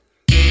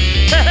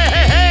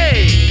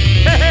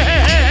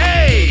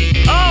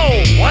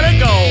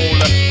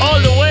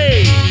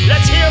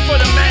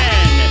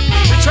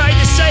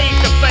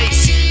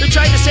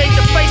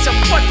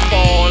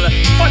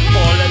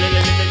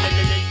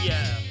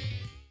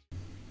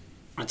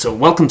So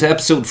welcome to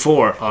episode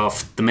 4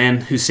 of The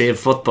Men Who Save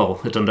Football,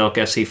 a Dundalk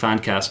FC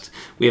fancast.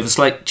 We have a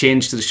slight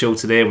change to the show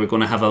today. We're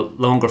going to have a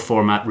longer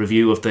format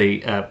review of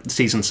the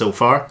season so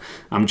far.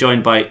 I'm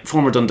joined by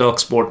former Dundalk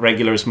Sport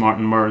regulars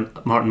Martin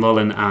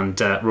Mullen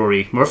and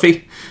Rory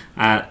Murphy.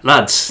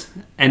 Lads,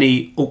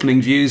 any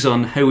opening views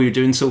on how we're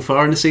doing so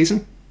far in the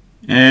season?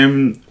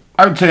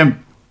 I would say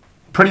I'm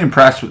pretty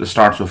impressed with the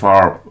start so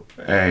far,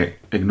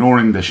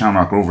 ignoring the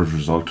Shamrock Rovers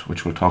result,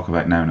 which we'll talk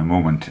about now in a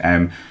moment.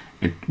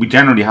 We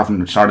generally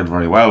haven't started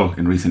very well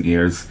in recent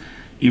years.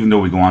 Even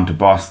though we go on to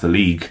boss the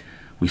league,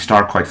 we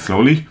start quite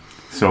slowly.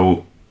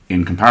 So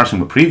in comparison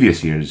with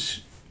previous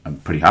years,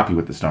 I'm pretty happy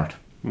with the start.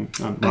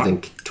 I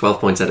think 12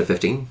 points out of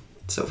 15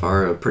 so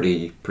far, a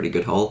pretty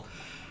good haul.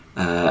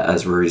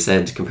 As Rory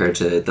said, compared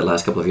to the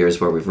last couple of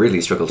years where we've really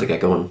struggled to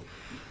get going,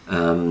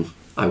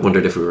 I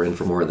wondered if we were in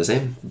for more of the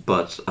same.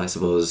 But I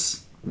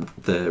suppose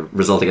the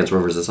result against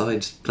Rovers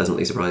aside,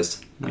 pleasantly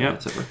surprised so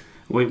far.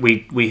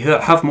 We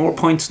have more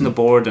points on the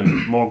board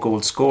and more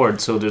goals scored,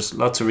 so there's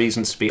lots of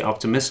reasons to be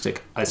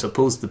optimistic. I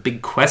suppose the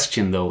big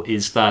question, though,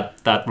 is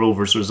that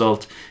Rovers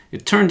result.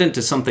 It turned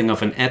into something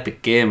of an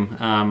epic game,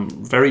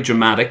 very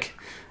dramatic.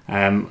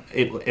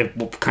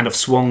 It kind of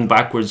swung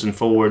backwards and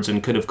forwards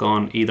and could have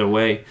gone either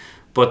way.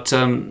 But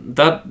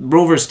that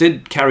Rovers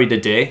did carry the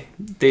day.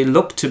 They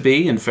look to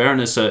be, in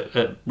fairness,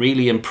 a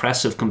really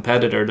impressive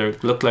competitor. They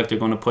look like they're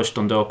going to push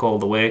Dundalk all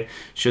the way.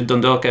 Should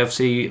Dundalk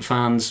FC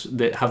fans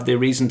have their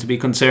reason to be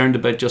concerned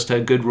about just how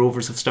good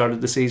Rovers have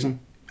started the season?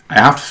 I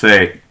have to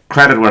say,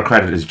 credit where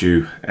credit is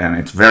due, and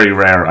it's very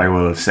rare I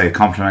will say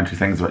complimentary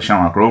things about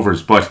Shamrock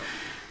Rovers, but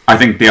I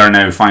think they are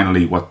now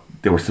finally what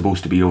they were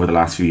supposed to be over the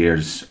last few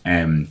years.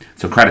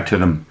 So credit to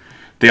them.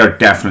 They are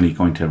definitely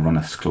going to run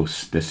us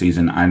close this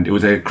season, and it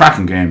was a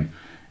cracking game.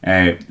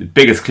 The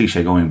biggest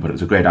cliche going, but it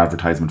was a great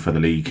advertisement for the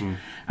league.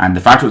 And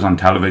the fact it was on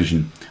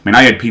television, I mean,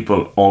 I had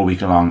people all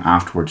week long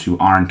afterwards who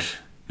aren't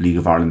League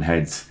of Ireland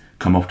heads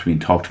come up to me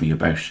and talk to me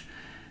about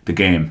the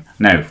game.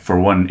 Now, for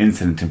one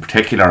incident in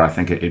particular, I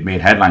think it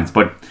made headlines,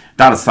 but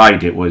that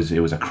aside, it was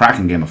a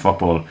cracking game of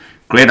football,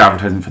 great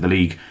advertising for the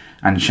league,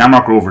 and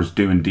Shamrock Rovers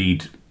do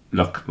indeed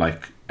look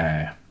like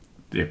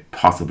they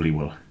possibly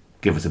will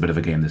give us a bit of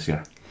a game this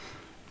year.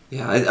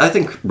 Yeah, I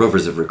think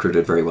Rovers have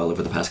recruited very well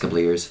over the past couple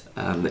of years.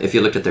 If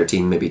you looked at their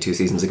team maybe 2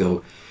 seasons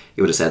ago,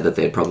 you would have said that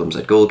they had problems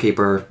at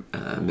goalkeeper,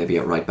 maybe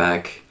at right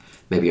back,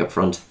 maybe up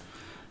front.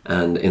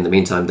 And in the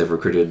meantime, they've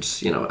recruited,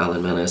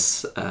 Alan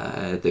Manis.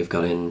 They've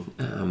got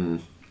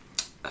in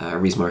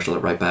Reece Marshall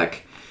at right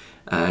back.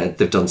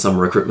 They've done some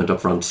recruitment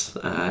up front,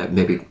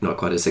 maybe not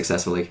quite as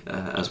successfully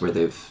as where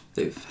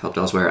they've helped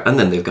elsewhere. And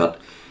then they've got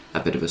a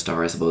bit of a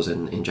star, I suppose,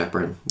 in Jack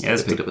Byrne.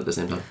 Yes, they picked up at the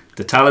same time.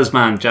 The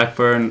talisman, Jack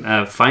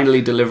Byrne,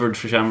 finally delivered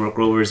for Shamrock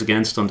Rovers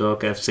against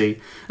Dundalk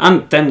FC,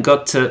 and then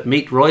got to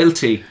meet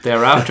royalty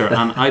thereafter.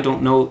 And I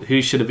don't know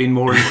who should have been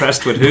more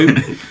impressed with who,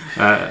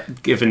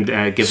 given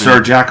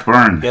Sir Jack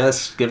Byrne.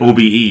 Yes,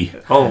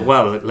 OBE. Oh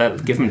well,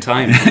 give him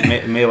time.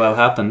 It may well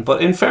happen.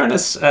 But in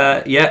fairness,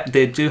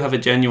 they do have a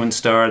genuine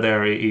star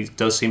there. He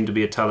does seem to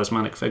be a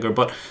talismanic figure,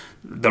 but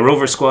the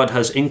Rover squad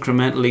has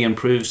incrementally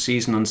improved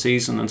season on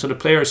season, and so the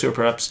players who are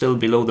perhaps still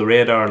below the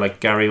radar,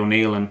 like Gary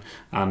O'Neill and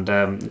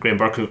Graham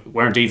Burke, who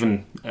weren't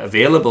even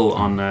available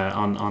on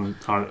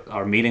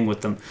our meeting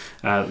with them,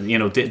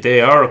 they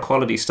are a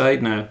quality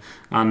side now,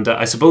 and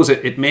I suppose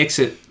it makes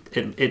it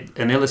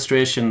an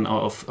illustration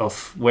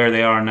of where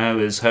they are now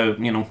is how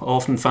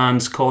often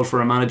fans call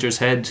for a manager's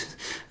head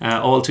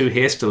all too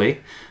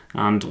hastily.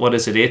 And what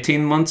is it,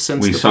 18 months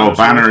since we saw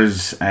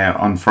banners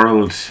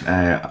unfurled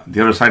the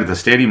other side of the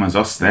stadium as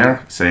us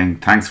there saying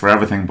thanks for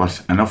everything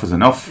but enough is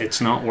enough. It's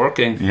not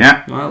working.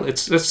 Yeah. Well,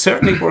 it's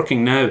certainly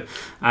working now.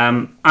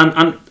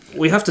 And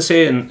we have to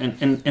say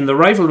in the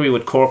rivalry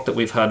with Cork that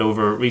we've had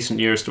over recent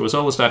years, there was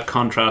always that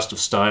contrast of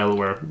style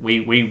where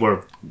we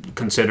were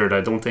considered,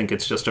 I don't think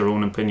it's just our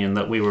own opinion,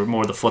 that we were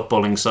more the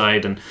footballing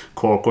side and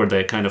Cork were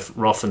the kind of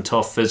rough and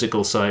tough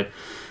physical side.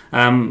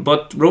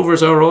 But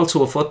Rovers are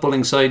also a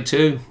footballing side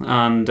too,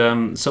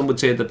 and some would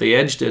say that they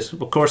edged it.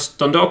 Of course,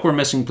 Dundalk were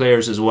missing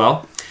players as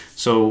well,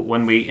 so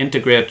when we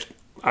integrate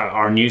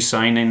our new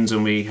signings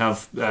and we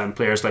have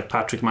players like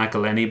Patrick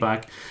McElhenney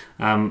back,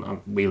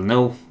 we'll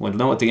know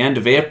at the end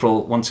of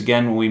April once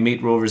again when we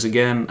meet Rovers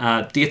again.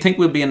 Do you think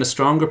we'll be in a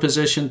stronger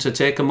position to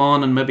take them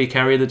on and maybe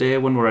carry the day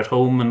when we're at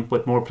home and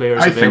with more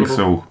players available? I think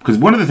so, because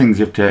one of the things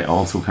you have to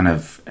also kind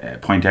of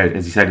point out,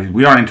 as you said, is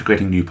we are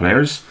integrating new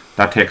players.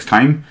 That takes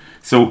time.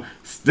 So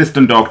this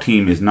Dundalk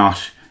team is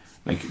not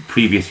like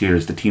previous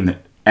years, the team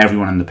that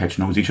everyone on the pitch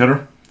knows each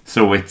other.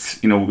 So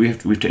it's we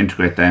have to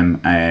integrate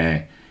them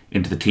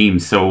into the team.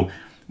 So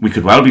we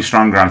could well be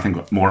stronger. I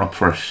think more up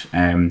for it.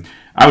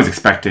 I was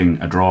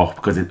expecting a draw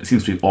because it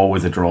seems to be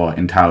always a draw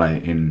in Tala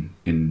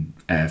in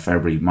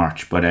February,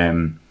 March. But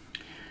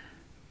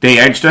they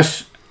edged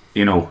it.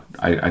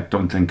 I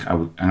don't think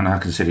I'm not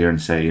going to sit here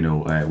and say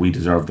we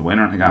deserve the win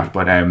or anything like that.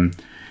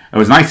 But It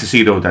was nice to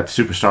see, though, that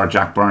superstar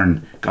Jack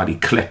Byrne got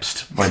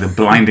eclipsed by the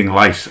blinding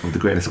light of the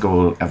greatest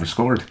goal ever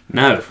scored.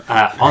 Now,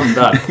 on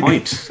that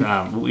point,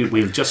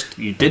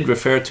 you did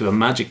refer to a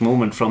magic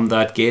moment from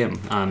that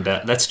game, and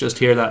let's just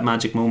hear that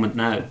magic moment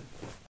now.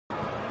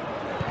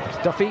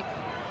 Duffy.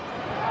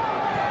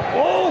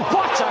 Oh,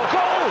 what a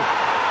goal!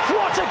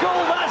 What a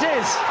goal that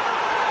is!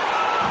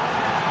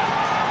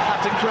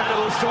 That's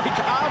incredible strike,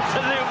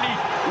 absolutely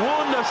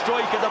wonder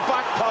strike at the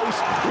back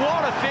post.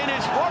 What a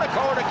finish, what a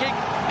corner kick,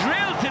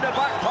 drilled to the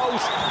back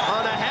post,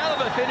 and a hell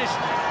of a finish.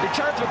 The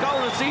chance for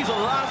goal of the season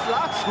last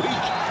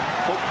week,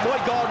 but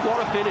my God, what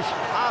a finish!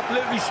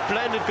 Absolutely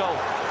splendid goal.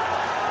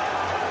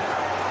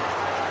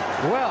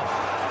 Well,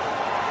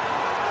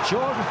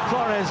 Jordan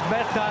Flores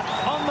met that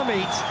on the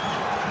meat.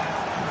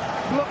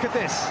 Look at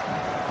this.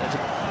 That's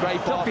a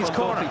great ball from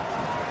corner.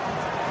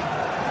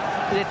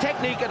 The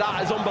technique of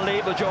that is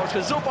unbelievable, George,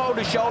 because it's up over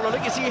the shoulder.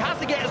 Look, you see, he has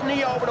to get his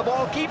knee over the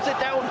ball, keeps it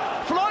down,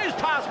 flies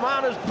past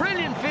Manners.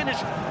 Brilliant finish.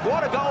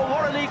 What a goal,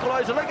 what an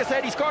equaliser. Like I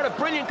said, he scored a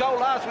brilliant goal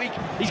last week.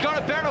 He's got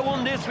a better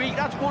one this week.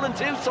 That's 1 and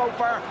 2 so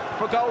far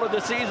for goal of the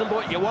season,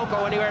 but you won't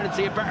go anywhere and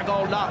see a better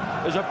goal than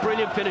that. It was a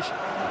brilliant finish.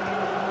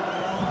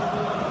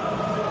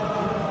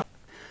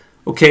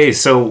 Okay,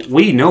 so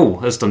we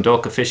know as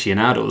Dundalk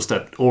aficionados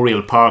that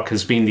Oriel Park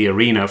has been the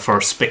arena for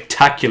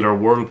spectacular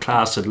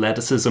world-class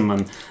athleticism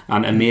and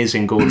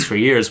amazing goals for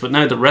years, but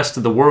now the rest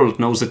of the world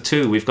knows it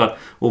too. We've got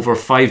over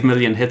 5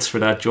 million hits for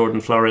that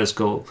Jordan Flores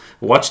goal.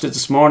 I watched it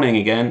this morning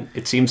again.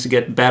 It seems to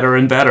get better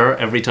and better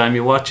every time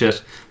you watch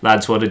it.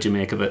 Lads, what did you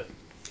make of it?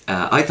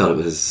 I thought it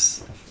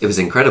was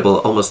incredible,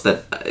 almost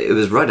that it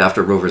was right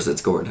after Rovers had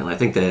scored, and I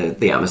think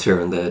the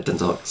atmosphere on the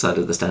Dundalk side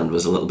of the stand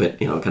was a little bit,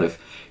 kind of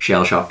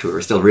shell-shocked. We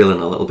were still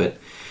reeling a little bit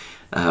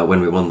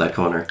when we won that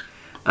corner,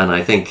 and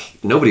I think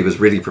nobody was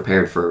really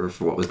prepared for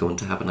what was going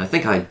to happen. I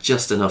think I had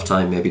just enough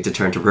time maybe to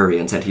turn to Rory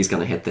and said he's going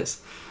to hit this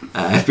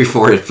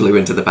before it flew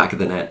into the back of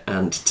the net,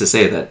 and to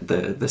say that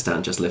the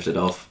stand just lifted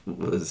off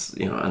was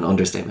an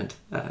understatement.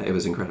 It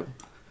was incredible.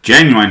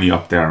 Genuinely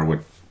up there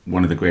with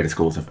one of the greatest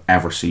goals I've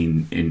ever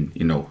seen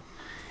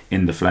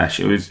in the flesh.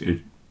 It was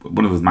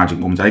one of those magic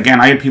moments.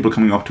 Again, I had people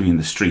coming up to me in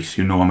the street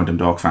who know I'm a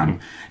Dundalk fan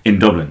in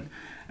Dublin.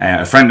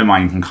 A friend of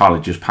mine from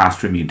college just passed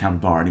through me in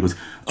Temple Bar and he goes,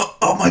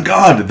 oh my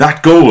God,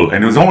 that goal.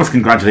 And it was almost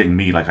congratulating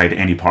me like I had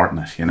any part in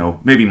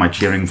it. Maybe my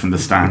cheering from the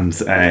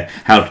stands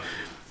helped.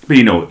 But,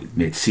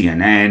 it's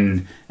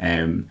CNN.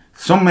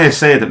 Some may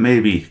say that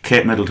maybe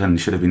Kate Middleton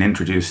should have been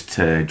introduced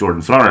to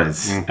Jordan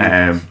Flores.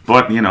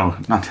 But,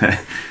 not to...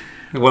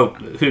 Well,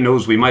 who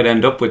knows? We might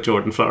end up with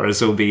Jordan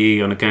Flores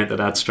OBE on account of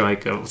that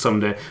strike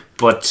someday.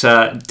 But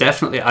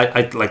definitely,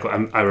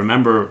 I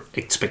remember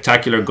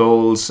spectacular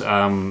goals.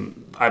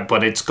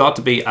 But it's got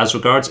to be, as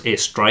regards a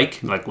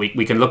strike, like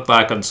we can look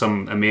back on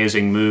some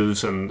amazing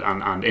moves and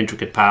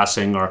intricate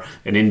passing or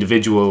an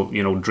individual,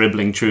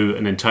 dribbling through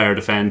an entire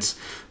defence.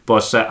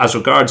 But as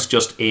regards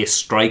just a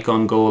strike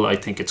on goal, I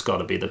think it's got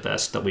to be the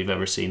best that we've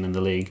ever seen in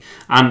the league.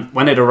 And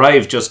when it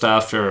arrived just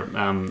after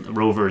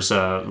Rovers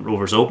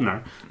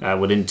opener,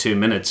 within 2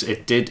 minutes,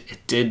 it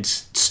did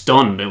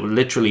stun. It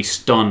literally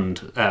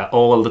stunned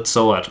all that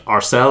saw it,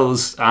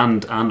 ourselves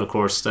and of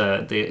course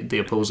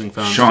the opposing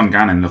fans. Sean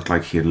Gannon looked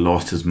like he had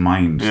lost his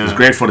mind. Yeah. There's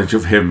great footage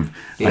of him,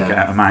 like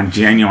a man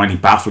genuinely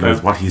baffled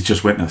at what he's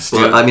just witnessed.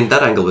 Well, I mean,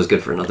 that angle was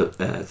good for another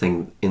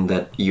thing, in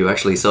that you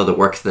actually saw the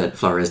work that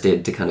Flores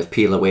did to kind of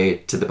peel away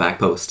to the back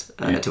post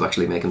to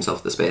actually make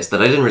himself the space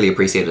that I didn't really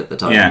appreciate at the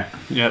time.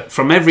 Yeah.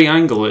 From every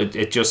angle,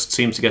 it just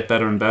seems to get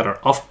better and better.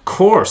 Of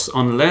course,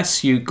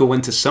 unless you go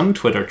into some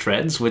Twitter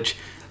threads, which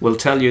will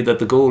tell you that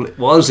the goal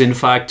was in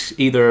fact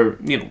either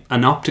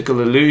an optical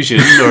illusion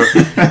or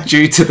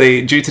due to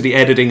the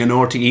editing and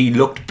RTE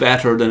looked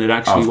better than it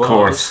actually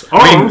was. Of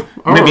course.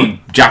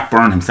 Maybe Jack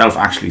Byrne himself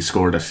actually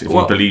scored it, if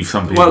you believe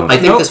some people. Well, I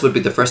think this would be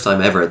the first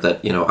time ever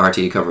that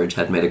RTE coverage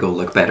had made a goal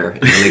look better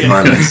in the league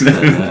parlance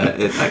than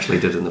it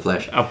actually did in the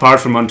flesh. Apart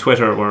from on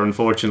Twitter, where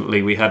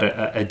unfortunately we had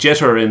a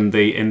jitter in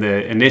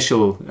the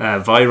initial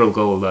viral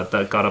goal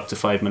that got up to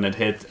 5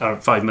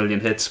 million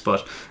hits.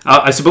 But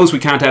I suppose we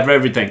can't have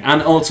everything,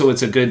 and also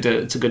it's a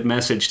good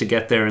message to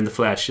get there in the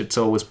flesh. It's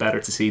always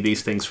better to see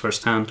these things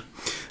firsthand.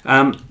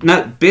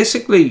 Now,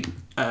 basically,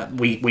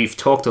 we've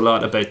talked a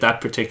lot about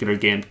that particular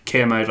game.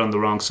 Came out on the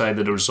wrong side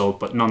of the result,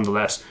 but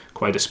nonetheless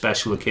quite a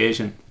special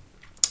occasion.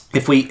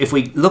 If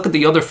we look at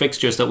the other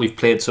fixtures that we've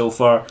played so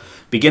far,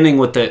 beginning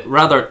with the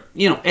rather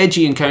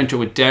edgy encounter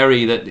with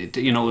Derry, that it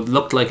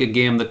looked like a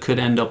game that could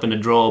end up in a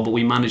draw, but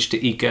we managed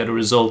to eke out a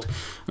result.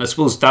 And I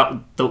suppose that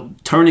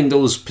turning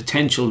those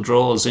potential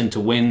draws into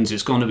wins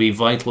is going to be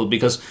vital,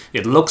 because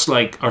it looks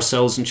like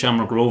ourselves and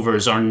Shamrock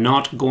Rovers are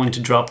not going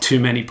to drop too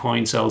many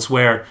points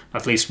elsewhere,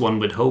 at least one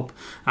would hope.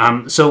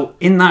 So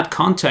in that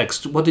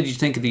context, what did you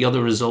think of the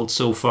other results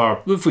so far?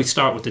 If we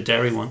start with the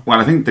Derry one. Well,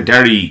 I think the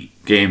Derry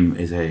game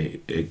is a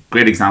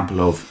great example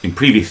of, in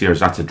previous years,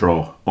 that's a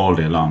draw all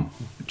day long.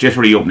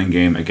 Jittery opening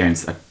game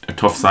against a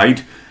tough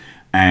side,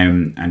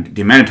 and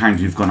the amount of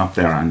times we've gone up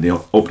there and the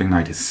opening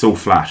night is so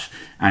flat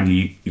and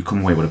you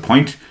come away with a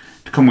point.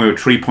 to come away with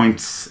 3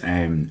 points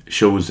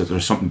shows that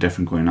there's something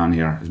different going on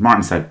here. As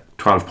Martin said,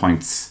 12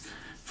 points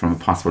from a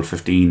possible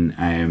 15.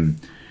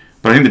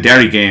 But I think the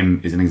Derry game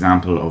is an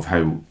example of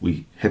how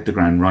we hit the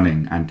ground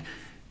running. And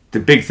the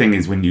big thing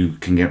is when you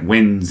can get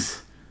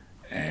wins,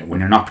 when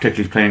you're not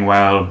particularly playing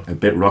well, a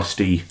bit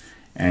rusty.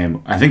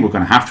 I think we're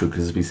going to have to,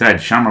 because as we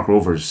said, Shamrock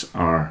Rovers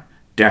are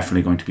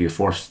definitely going to be a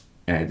force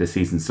this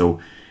season. So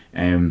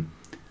it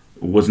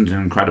wasn't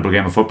an incredible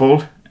game of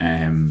football.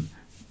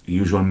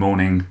 Usual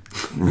moaning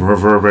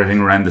reverberating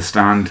around the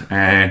stand.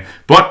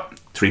 But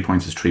 3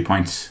 points is 3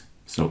 points.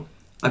 So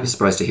I was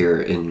surprised to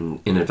hear in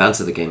advance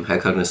of the game how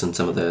cognizant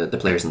some of the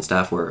players and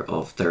staff were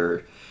of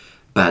their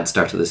bad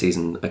start to the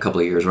season a couple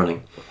of years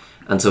running.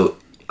 And so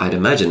I'd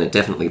imagine it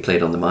definitely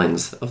played on the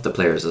minds of the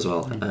players as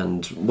well.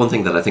 And one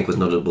thing that I think was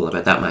notable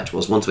about that match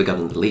was once we got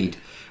in the lead,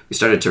 we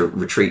started to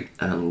retreat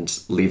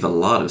and leave a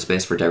lot of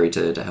space for Derry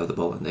to have the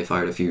ball. And they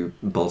fired a few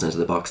balls into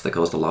the box that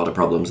caused a lot of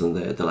problems in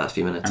the last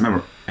few minutes. I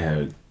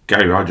remember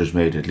Gary Rogers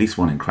made at least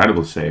one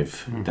incredible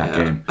save that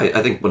game.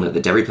 I think one of the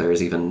Derry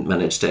players even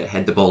managed to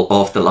head the ball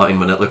off the line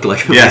when it looked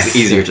like it was Yes.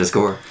 easier to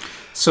score.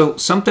 So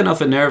something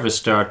of a nervous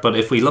start, but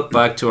if we look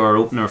back to our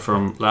opener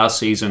from last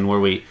season where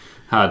we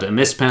had a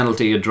missed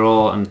penalty, a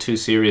draw and 2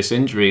 serious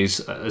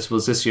injuries, I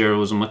suppose this year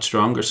was a much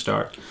stronger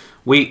start.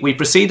 We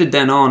proceeded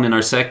then on in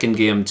our second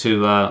game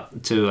to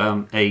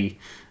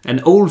an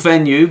old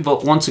venue,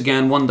 but once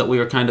again one that we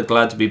were kind of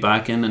glad to be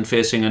back in and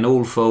facing an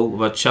old foe,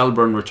 but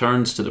Shelbourne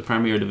returns to the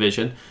Premier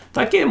Division.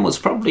 That game was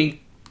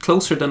probably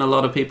closer than a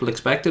lot of people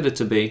expected it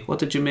to be. What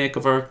did you make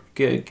of our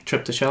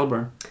trip to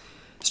Shelbourne?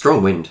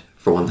 Strong wind,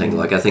 for one thing.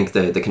 Like, I think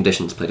the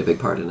conditions played a big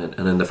part in it.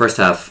 And in the first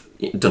half,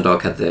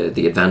 Dundalk had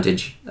the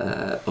advantage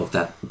of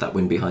that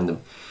wind behind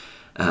them.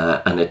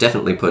 And it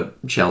definitely put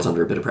Shells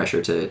under a bit of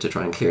pressure to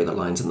try and clear their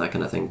lines and that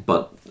kind of thing.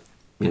 But,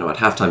 you know, at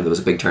halftime there was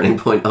a big turning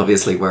point,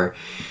 obviously, where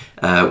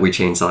we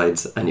changed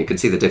sides, and you could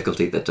see the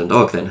difficulty that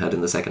Dundalk then had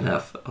in the second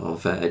half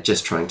of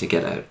just trying to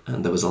get out.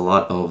 And there was a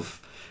lot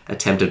of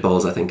attempted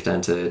balls, I think,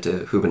 down to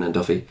Hooban and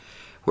Duffy,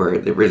 where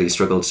they really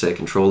struggled to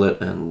control it,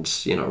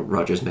 and you know,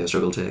 Rogers may have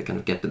struggled to kind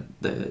of get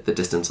the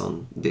distance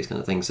on these kind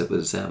of things. It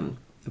was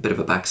a bit of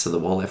a backs to the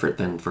wall effort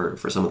then for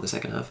some of the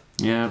second half.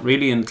 Yeah,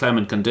 really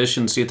inclement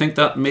conditions. Do you think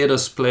that made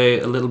us play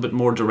a little bit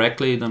more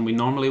directly than we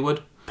normally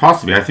would?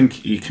 Possibly. I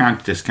think you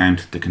can't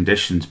discount the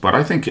conditions, but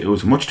I think it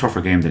was a much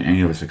tougher game than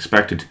any of us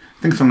expected.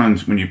 I think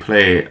sometimes when you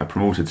play a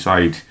promoted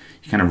side,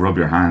 you kind of rub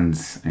your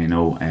hands, you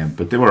know,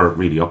 but they were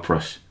really up for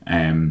it.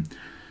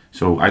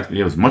 So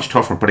it was much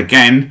tougher. But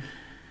again,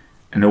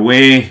 an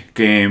away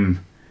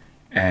game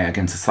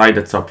against a side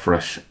that's up for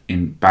it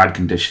in bad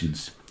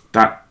conditions,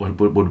 that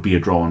would be a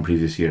draw in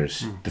previous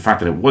years. The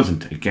fact that it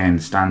wasn't, again,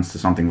 stands to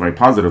something very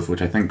positive,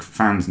 which I think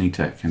fans need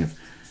to kind of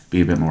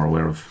be a bit more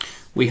aware of.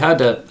 We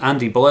had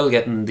Andy Boyle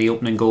getting the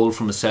opening goal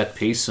from a set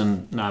piece,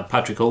 and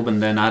Patrick Hoban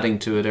then adding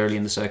to it early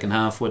in the second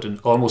half with an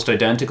almost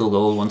identical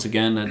goal once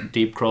again, a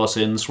deep cross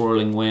in,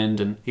 swirling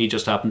wind, and he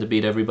just happened to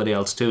beat everybody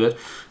else to it.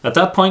 At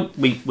that point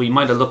we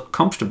might have looked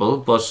comfortable,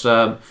 but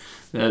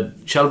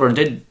Shelbourne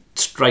did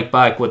strike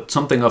back with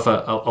something of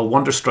a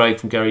wonder strike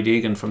from Gary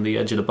Deegan from the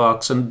edge of the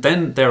box, and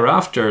then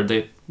thereafter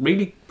they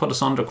really put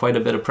us under quite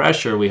a bit of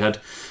pressure. We had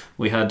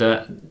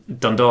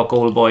Dundalk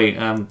old boy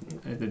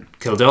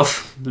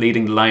Kilduff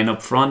leading the line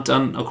up front,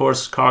 and of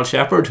course Carl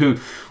Shepherd, who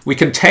we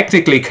can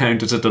technically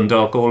count as a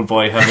Dundalk old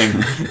boy,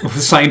 having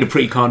signed a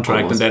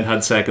pre-contract Almost. and then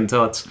had second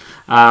thoughts.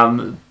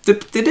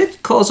 They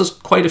did cause us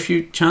quite a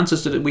few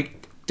chances. That we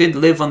did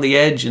live on the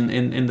edge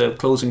in the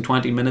closing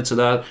 20 minutes of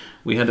that.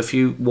 We had a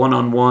few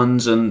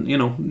one-on-ones and, you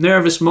know,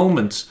 nervous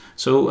moments.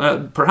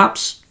 So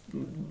perhaps,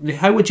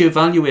 how would you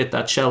evaluate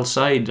that Shell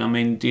side? I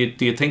mean, do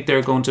you think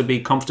they're going to be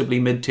comfortably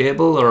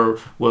mid-table, or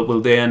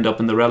will they end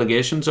up in the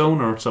relegation zone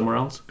or somewhere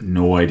else?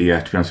 No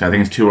idea, to be honest. I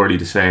think it's too early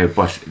to say,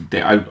 but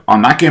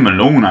on that game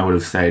alone I would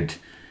have said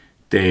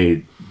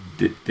they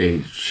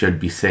should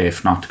be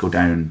safe not to go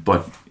down,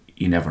 but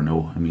you never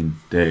know. I mean,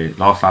 they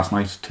lost last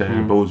night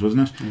to Bowes,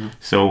 wasn't it? Yeah.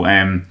 So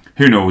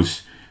who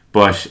knows,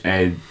 but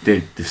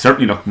they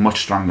certainly look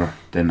much stronger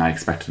than I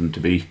expected them to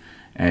be.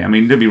 I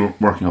mean, they'll be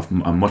working off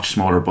a much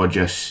smaller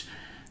budget,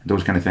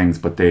 those kind of things,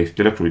 but they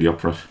look really up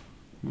for it.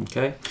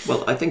 Okay.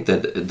 Well, I think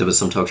that there was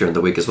some talk during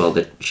the week as well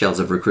that Shells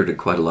have recruited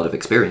quite a lot of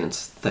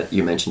experience that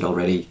you mentioned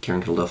already,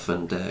 Kieran Kilduff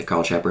and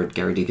Carl Shepherd,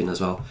 Gary Deegan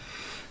as well.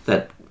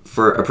 That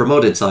for a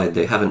promoted side,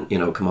 they haven't, you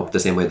know, come up the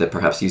same way that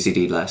perhaps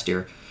UCD last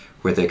year,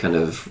 where they kind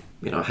of,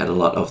 you know, had a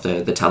lot of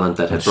the talent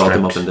that had brought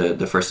them up in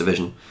the first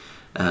division.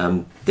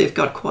 They've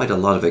got quite a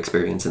lot of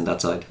experience in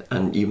that side,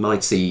 and you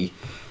might see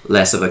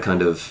less of a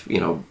kind of, you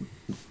know,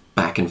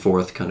 back and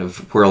forth kind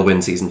of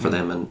whirlwind season for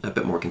them, and a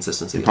bit more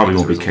consistency. They probably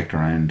won't be kicked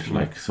around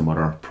like some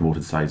other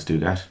promoted sides do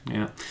get.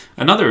 Yeah.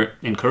 Another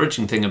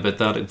encouraging thing about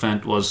that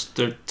event was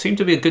there seemed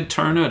to be a good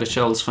turnout of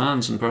Shells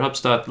fans, and perhaps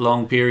that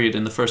long period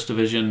in the first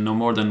division, no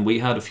more than we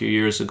had a few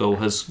years ago,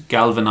 has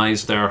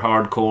galvanised their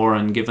hardcore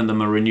and given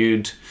them a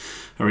renewed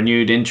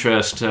renewed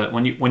interest.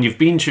 When you've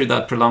been through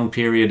that prolonged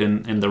period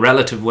in the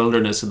relative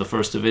wilderness of the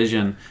First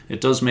Division,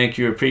 it does make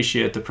you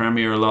appreciate the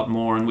Premier a lot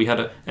more. And we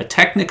had a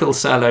technical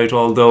sellout,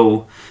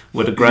 although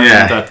with a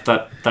ground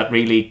that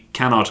really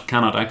cannot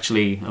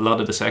actually, a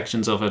lot of the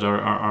sections of it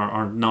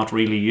are not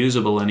really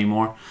usable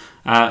anymore.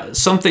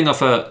 Something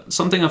of a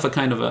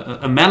kind of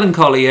a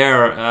melancholy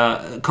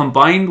air,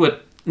 combined with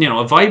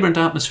a vibrant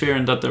atmosphere,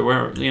 in that there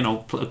were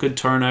a good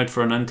turnout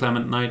for an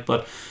inclement night,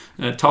 but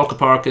Talca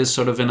Park is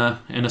sort of in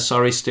a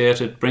sorry state.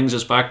 It brings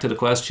us back to the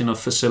question of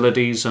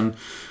facilities, and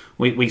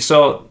we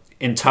saw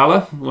in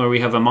Tala, where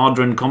we have a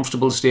modern,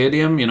 comfortable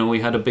stadium,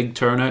 we had a big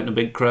turnout and a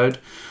big crowd.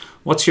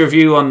 What's your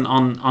view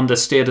on the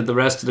state of the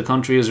rest of the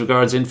country as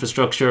regards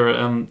infrastructure?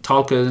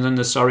 Talca is in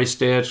a sorry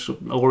state.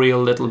 Oriel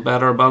a little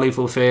better.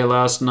 Ballyfofay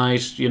last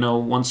night,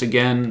 once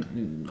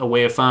again,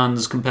 away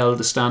fans compelled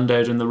to stand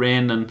out in the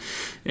rain, and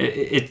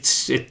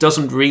it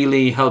doesn't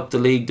really help the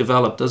league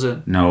develop, does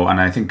it? No, and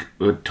I think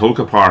with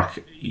Talca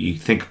Park, you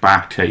think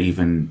back to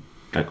even,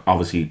 like,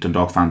 obviously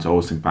Dundalk fans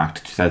always think back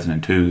to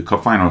 2002, the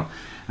cup final,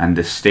 and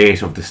the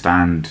state of the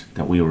stand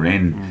that we were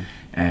in.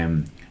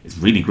 It's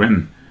really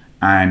grim.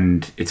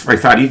 And it's very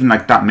sad. Even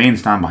like that main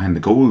stand behind the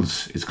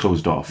goals is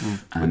closed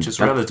off, and which is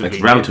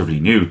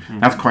relatively new.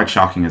 That's quite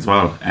shocking as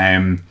well.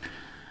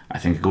 I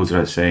think it goes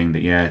without saying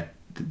that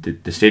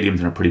the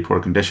stadium's in a pretty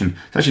poor condition.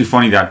 It's actually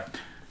funny that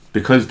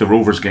because the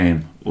Rovers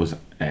game was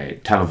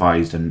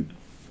televised and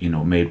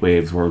made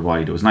waves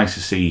worldwide, it was nice to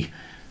see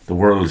the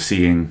world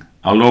seeing.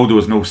 Although there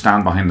was no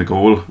stand behind the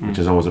goal, which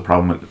is always a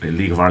problem with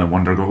League of Ireland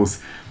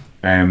Wondergoals,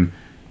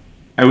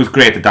 it was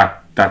great that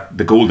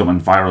the goal that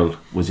went viral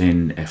was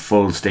in a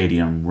full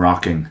stadium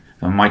rocking.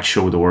 That might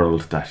show the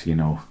world that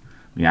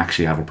we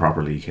actually have a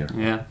proper league here.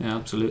 Yeah,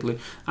 absolutely.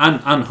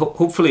 And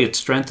hopefully it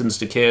strengthens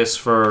the case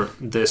for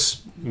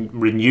this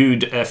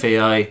renewed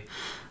FAI,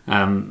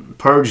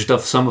 purged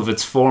of some of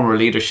its former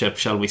leadership,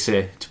 shall we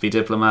say, to be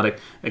diplomatic.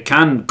 It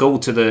can go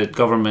to the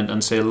government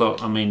and say,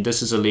 look, I mean,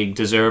 this is a league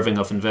deserving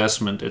of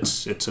investment.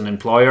 It's an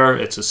employer.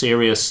 It's a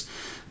serious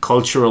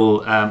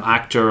cultural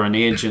actor and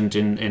agent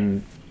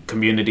in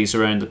communities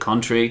around the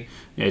country.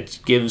 It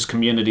gives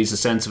communities a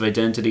sense of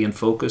identity and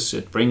focus.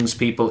 It brings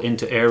people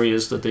into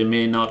areas that they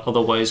may not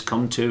otherwise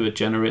come to. It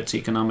generates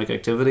economic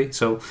activity.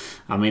 So,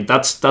 I mean,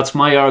 that's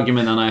my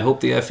argument, and I hope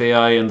the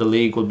FAI and the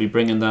league will be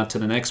bringing that to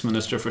the next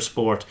Minister for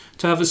Sport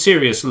to have a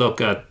serious look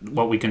at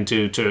what we can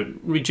do to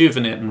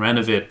rejuvenate and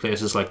renovate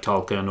places like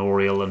Talca and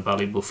Oriel and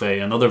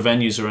Ballybuffet and other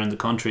venues around the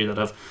country that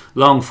have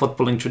long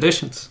footballing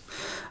traditions.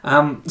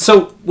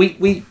 So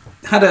we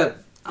had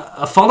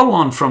a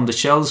follow-on from the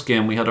Shells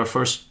game. We had our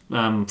first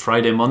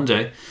Friday,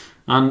 Monday,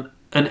 and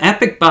an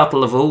epic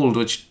battle of old,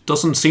 which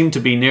doesn't seem to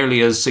be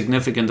nearly as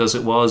significant as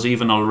it was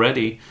even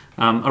already.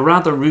 A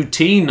rather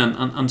routine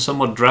and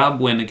somewhat drab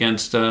win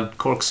against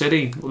Cork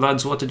City.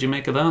 Lads, what did you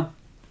make of that?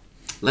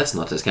 Let's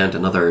not discount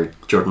another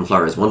Jordan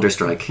Flores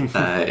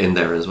Wonderstrike in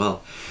there as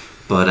well.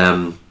 But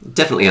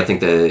definitely, I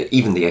think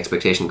even the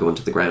expectation going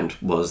to the ground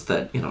was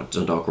that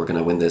Dundalk were going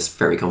to win this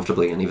very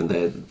comfortably, and even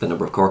the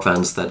number of Cork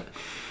fans that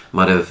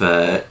might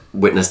have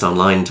witnessed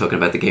online talking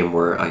about the game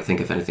were, I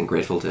think, if anything,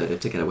 grateful to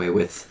get away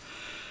with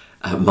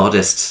a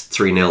modest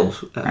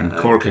 3-0. And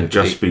Cork had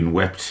just been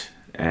whipped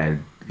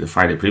the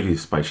Friday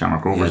previous by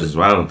Shamrock Rovers as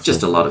well.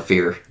 Just a lot of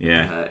fear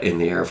in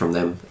the air from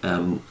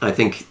them. I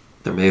think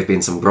there may have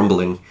been some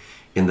grumbling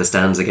in the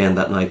stands again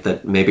that night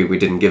that maybe we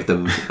didn't give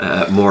them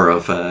more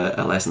of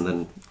a lesson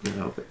than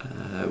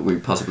we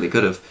possibly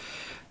could have.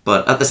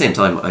 But at the same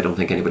time, I don't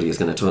think anybody is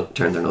going to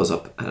turn their nose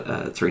up at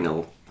a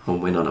 3-0 home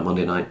win on a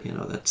Monday night.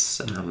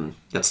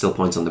 That's still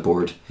points on the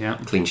board. Yeah.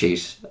 Clean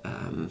sheet.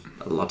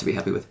 A lot to be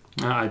happy with.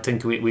 I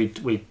think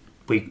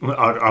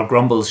our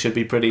grumbles should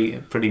be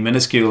pretty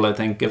minuscule, I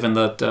think, given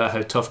that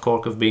how tough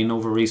Cork have been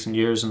over recent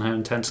years and how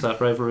intense that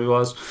rivalry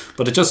was.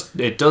 But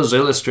it does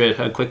illustrate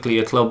how quickly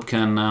a club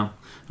can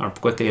or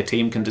quickly a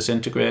team can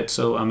disintegrate.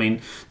 So, I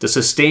mean, the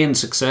sustained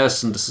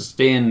success and the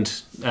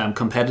sustained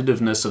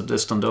competitiveness of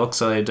this Dundalk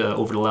side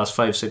over the last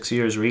 5-6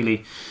 years,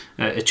 really,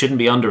 it shouldn't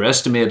be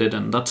underestimated,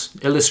 and that's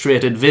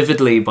illustrated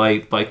vividly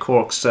by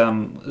Cork's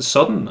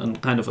sudden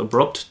and kind of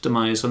abrupt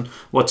demise. And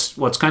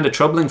what's kind of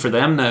troubling for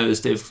them now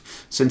is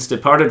since they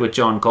parted with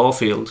John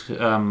Caulfield,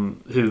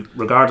 who,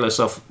 regardless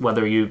of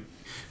whether you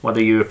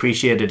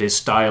appreciated his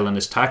style and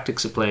his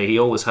tactics of play, he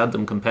always had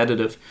them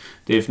competitive.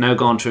 They've now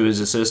gone through his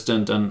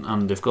assistant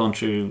and they've gone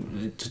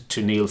through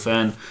to Neil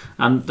Fenn,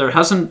 and there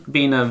hasn't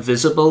been a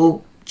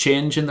visible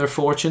change in their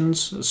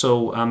fortunes.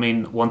 So, I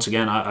mean, once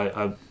again,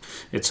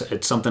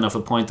 it's something of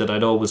a point that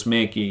I'd always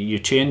make. You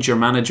change your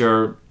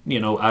manager,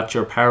 at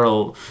your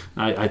peril.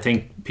 I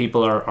think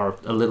people are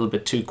a little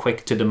bit too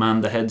quick to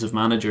demand the heads of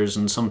managers,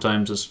 and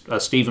sometimes,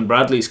 as Stephen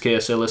Bradley's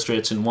case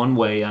illustrates in one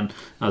way, and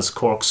as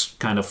Cork's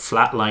kind of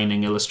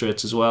flatlining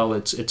illustrates as well,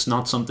 it's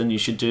not something you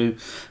should do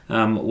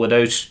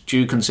without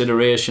due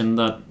consideration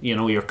that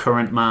your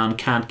current man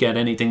can't get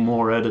anything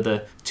more out of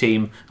the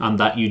team, and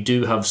that you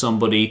do have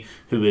somebody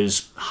who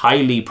is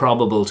highly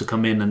probable to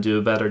come in and do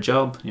a better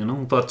job.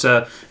 But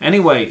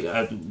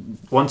anyway,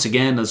 once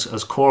again,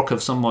 as Cork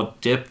have somewhat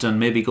dipped and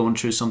maybe going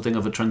through something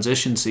of a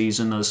transition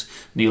season as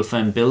Neil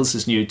Fenn builds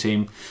his new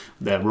team,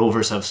 the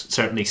Rovers have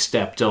certainly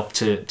stepped up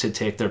to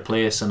take their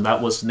place, and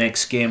that was the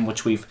next game,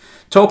 which we've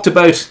talked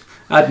about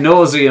ad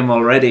nauseum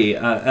already.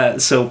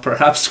 So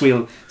perhaps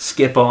we'll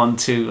skip on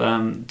to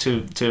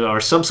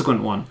our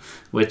subsequent one,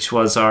 which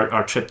was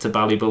our trip to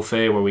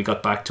Ballybofey, where we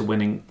got back to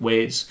winning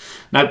ways.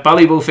 Now,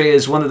 Ballybofey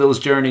is one of those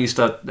journeys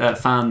that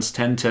fans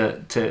tend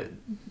to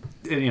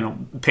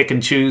pick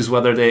and choose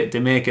whether they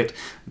make it.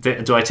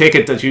 Do I take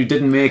it that you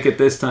didn't make it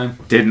this time?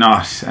 Did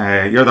not.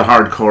 You're the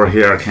hardcore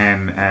here,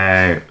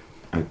 Ken.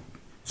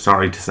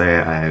 Sorry to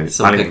say,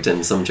 some picked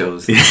and some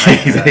chose.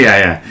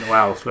 yeah.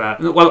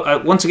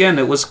 Well, once again,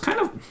 it was kind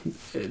of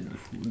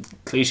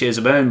cliches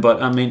abound,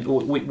 but I mean,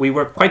 we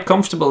were quite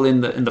comfortable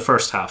in the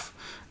first half,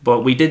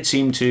 but we did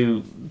seem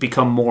to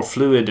become more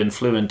fluid and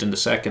fluent in the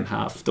second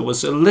half. There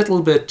was a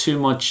little bit too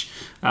much,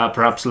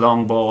 perhaps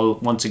long ball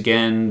once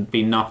again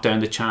being knocked down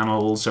the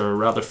channels, or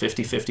rather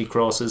 50-50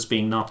 crosses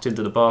being knocked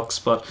into the box.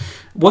 But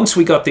once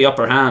we got the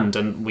upper hand,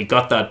 and we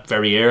got that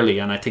very early,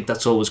 and I think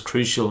that's always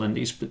crucial in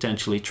these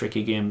potentially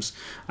tricky games,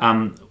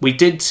 we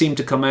did seem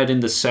to come out in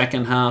the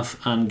second half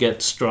and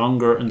get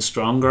stronger and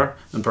stronger,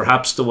 and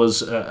perhaps there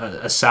was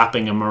a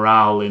sapping of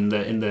morale in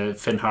the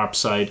Finn Harp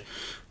side,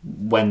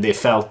 when they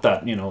felt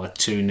that, at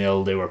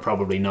 2-0 they were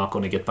probably not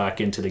going to get back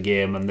into the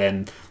game. And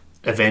then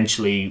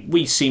eventually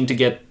we seemed to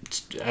get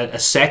a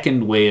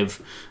second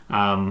wave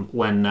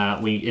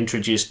when we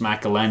introduced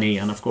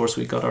McElhenney, and of course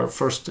we got our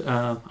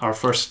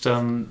first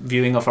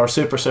viewing of our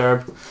super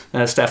sub,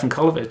 Stefan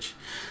Kolovic,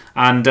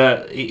 and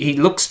he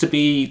looks to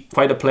be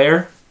quite a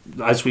player.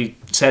 As we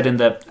said in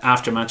the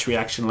after-match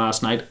reaction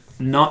last night,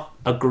 not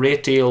a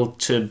great deal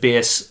to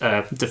base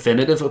a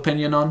definitive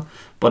opinion on,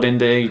 but in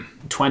the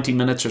 20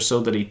 minutes or so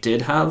that he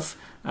did have,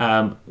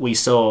 we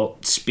saw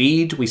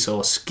speed, we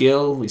saw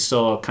skill, we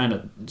saw a kind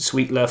of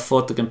sweet left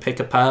foot that can pick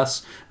a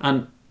pass,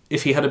 and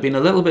if he had been a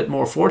little bit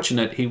more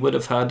fortunate, he would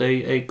have had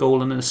a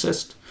goal and an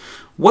assist.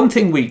 One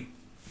thing we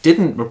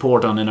didn't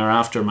report on in our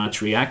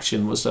after-match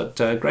reaction was that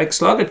Greg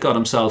Sloggett got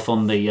himself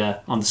on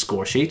the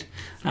score sheet.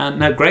 And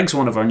now Greg's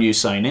one of our new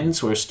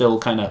signings. We're still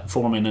kind of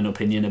forming an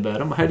opinion about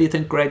him. How do you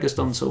think Greg has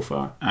done so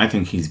far? I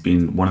think he's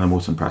been one of the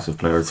most impressive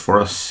players for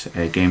us,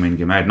 game in,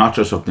 game out. Not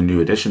just of the new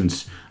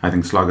additions. I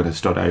think Sloggett has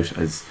stood out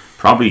as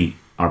probably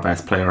our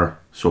best player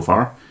so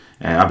far.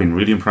 I've been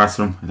really impressed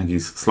with him. I think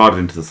he's slotted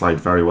into the side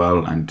very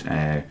well, and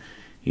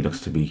he looks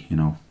to be,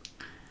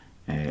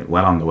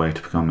 well on the way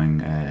to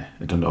becoming a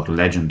Dundalk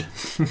legend.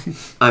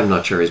 I'm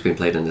not sure he's been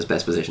played in his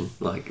best position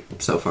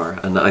so far,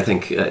 and I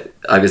think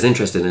I was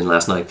interested in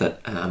last night that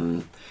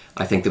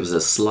I think there was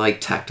a slight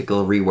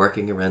tactical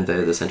reworking around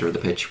the centre of the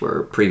pitch,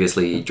 where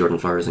previously Jordan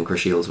Flores and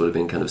Chris Shields would have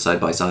been kind of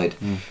side by side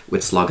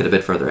with Sloggett a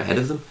bit further ahead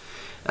of them.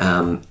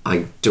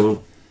 I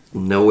don't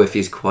know if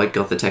he's quite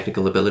got the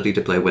technical ability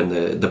to play when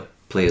the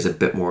play is a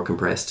bit more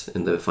compressed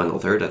in the final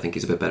third. I think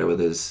he's a bit better with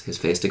his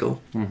face to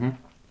goal.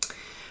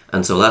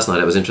 And so last night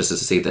I was interested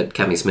to see that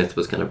Cammy Smith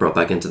was kind of brought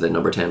back into the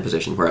number 10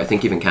 position, where I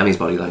think even Cammy's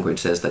body language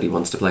says that he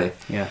wants to play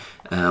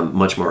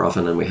much more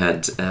often. And we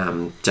had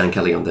Dan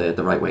Kelly on the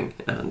right wing,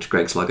 and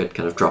Greg Sloggett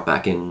kind of dropped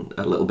back in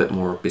a little bit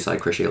more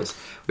beside Chris Shields,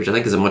 which I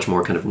think is a much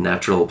more kind of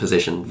natural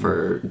position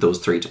for those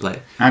three to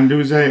play. And there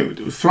was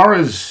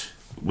Flores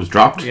was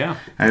dropped. Yeah.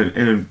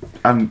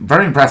 I'm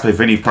very impressed by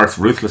Vinny Perth's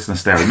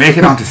ruthlessness there. Make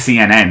it onto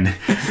CNN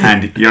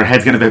and your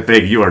head's getting a bit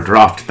big, you are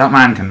dropped. That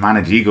man can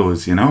manage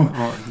egos,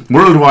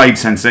 Worldwide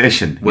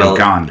sensation. Well, you're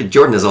gone.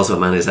 Jordan is also a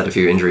man who's had a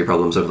few injury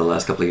problems over the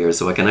last couple of years,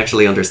 so I can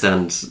actually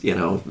understand,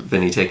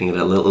 Vinny taking it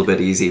a little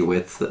bit easy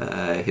with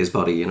his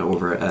body,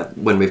 over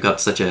when we've got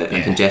such a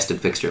congested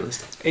fixture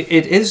list.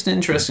 It is an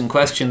interesting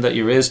question that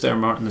you raised there,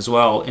 Martin, as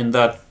well, in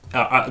that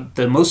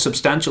the most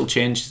substantial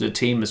change to the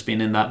team has been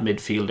in that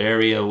midfield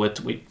area.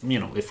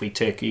 If we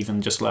take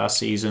even just last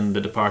season,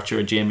 the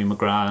departure of Jamie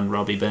McGrath and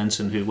Robbie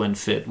Benson, who when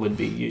fit would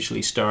be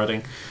usually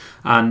starting,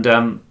 and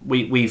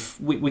we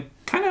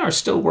kind of are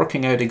still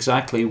working out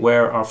exactly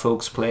where our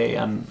folks play.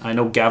 And I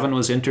know Gavin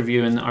was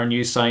interviewing our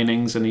new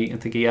signings, and I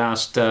think he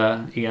asked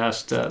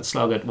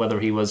Sloggett whether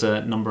he was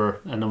a number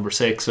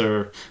 6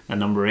 or a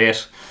number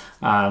 8.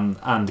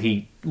 And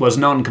he was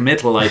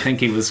non-committal. I think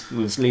he was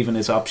leaving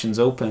his options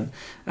open.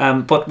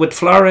 But with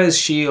Flores,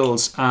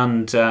 Shields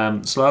and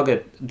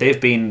Sloggett,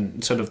 they've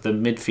been sort of the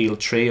midfield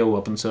trio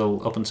up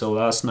until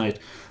last night.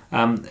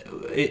 Are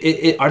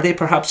they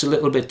perhaps a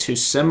little bit too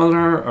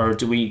similar, or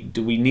do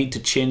we need to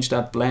change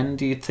that blend,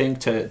 do you think,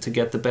 to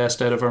get the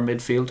best out of our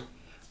midfield?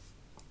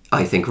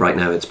 I think right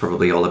now it's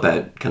probably all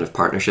about kind of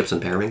partnerships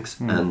and pairings,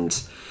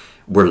 and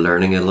we're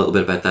learning a little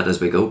bit about that as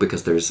we go,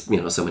 because there's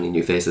so many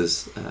new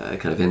faces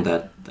kind of in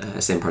that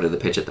same part of the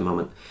pitch at the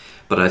moment.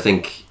 But I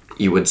think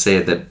you would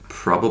say that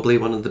probably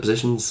one of the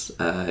positions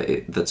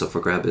that's up for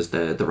grab is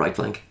the right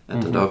flank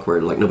at Dundalk, where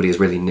nobody has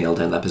really nailed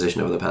down that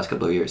position over the past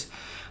couple of years.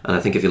 And I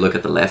think if you look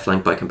at the left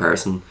flank by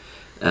comparison,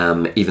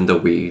 even though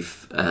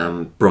we've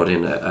brought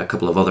in a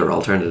couple of other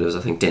alternatives.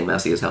 I think Dane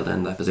Massey has held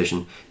down that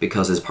position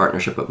because his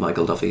partnership with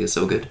Michael Duffy is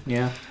so good.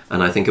 Yeah.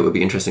 And I think it would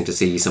be interesting to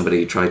see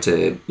somebody try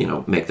to,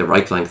 make the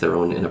right flank their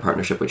own in a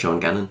partnership with Sean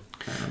Gannon.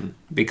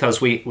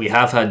 Because we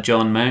have had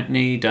John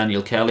Mountney,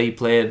 Daniel Kelly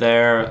play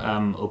there.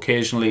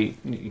 Occasionally,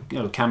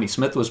 Cammy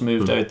Smith was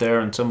moved out there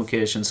on some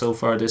occasions so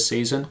far this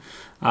season.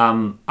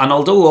 And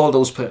although all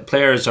those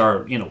players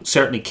are,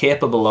 certainly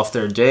capable of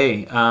their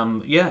day,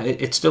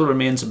 it still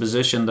remains a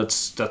position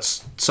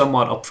that's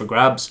somewhat up for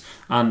grabs.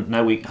 And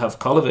now we have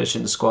Kolovich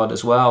in the squad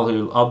as well,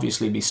 who'll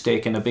obviously be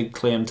staking a big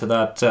claim to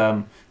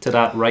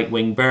that right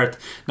wing berth.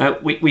 Now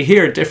we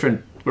hear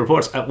different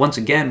reports. Once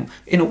again,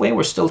 in a way,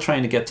 we're still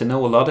trying to get to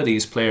know a lot of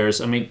these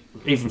players. I mean,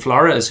 even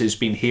Flores, who's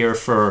been here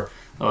for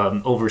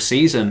over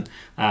season,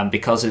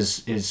 because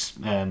his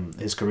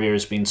career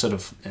has been sort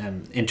of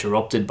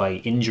interrupted by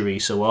injury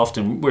so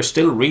often, we're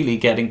still really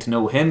getting to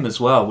know him as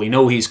well. We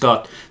know he's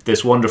got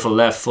this wonderful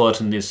left foot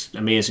and this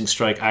amazing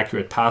strike,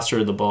 accurate passer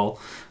of the ball.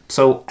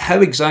 So how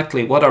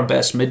exactly what our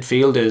best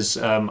midfield is,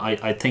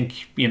 I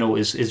think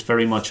is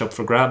very much up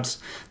for grabs.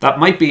 That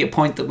might be a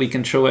point that we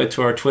can throw out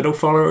to our Twitter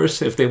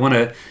followers if they want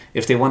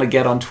to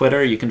get on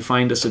Twitter. You can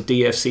find us at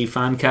DFC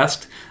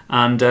Fancast,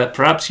 and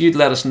perhaps you'd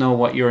let us know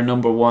what your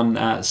number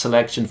one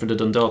selection for the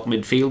Dundalk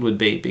midfield would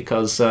be,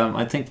 because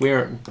I think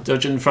we're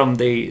judging from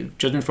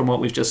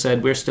what we've just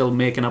said, we're still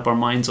making up our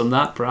minds on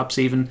that. Perhaps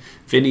even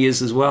Vinny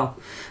is as well.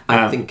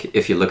 I think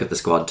if you look at the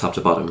squad top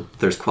to bottom,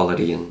 there's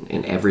quality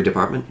in every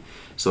department.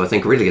 So I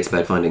think really it's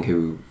about finding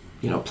who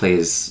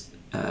plays,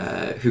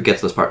 who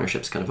gets those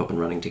partnerships kind of up and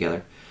running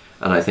together.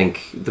 And I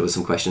think there was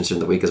some questions during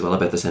the week as well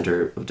about the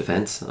centre of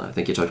defence. And I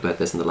think you talked about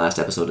this in the last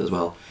episode as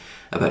well,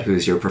 about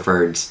who's your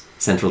preferred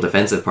central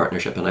defensive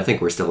partnership. And I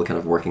think we're still kind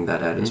of working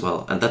that out as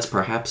well. And that's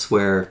perhaps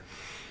where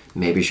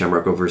maybe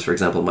Shamrock Rovers, for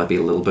example, might be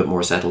a little bit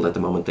more settled at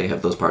the moment. They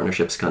have those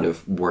partnerships kind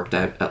of worked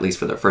out, at least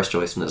for their first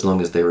choice. And as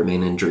long as they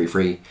remain injury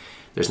free,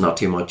 there's not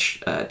too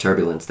much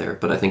turbulence there.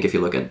 But I think if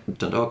you look at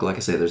Dundalk, like I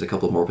say, there's a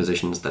couple more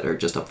positions that are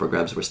just up for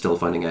grabs. We're still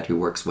finding out who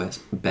works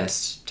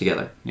best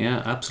together.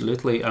 Yeah,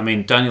 absolutely. I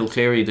mean, Daniel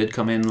Cleary did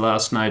come in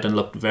last night and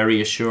looked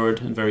very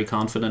assured and very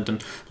confident.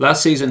 And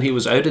last season he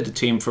was out of the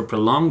team for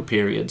prolonged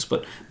periods,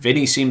 but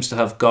Vinny seems to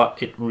have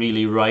got it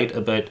really right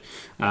about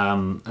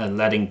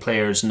letting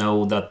players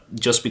know that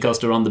just because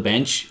they're on the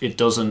bench, it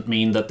doesn't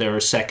mean that they're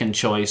a second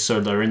choice or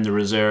they're in the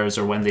reserves,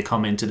 or when they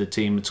come into the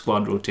team it's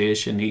squad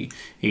rotation.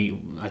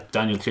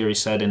 Daniel Cleary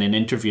said in an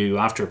interview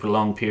after a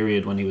prolonged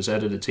period when he was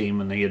out of the team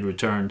and he had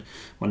returned,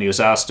 when he was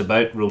asked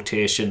about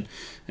rotation,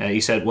 he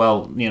said,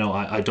 well,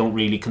 I don't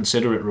really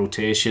consider it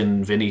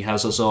rotation. Vinny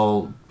has us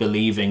all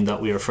believing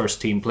that we are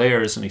first team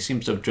players, and he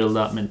seems to have drilled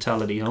that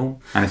mentality home.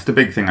 And it's the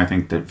big thing I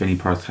think that Vinny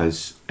Perth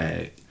has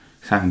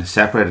having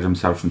separated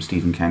himself from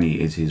Stephen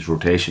Kenny is his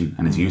rotation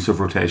and his use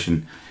of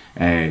rotation.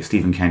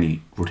 Stephen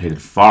Kenny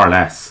rotated far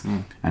less,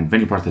 and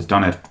Vinny Perth has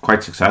done it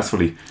quite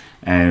successfully.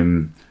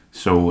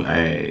 So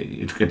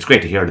it's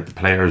great to hear that the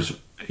players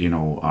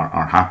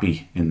are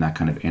happy in that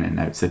kind of in and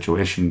out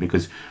situation,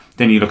 because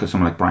then you look at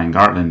someone like Brian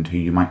Gartland, who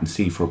you mightn't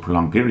see for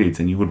prolonged periods,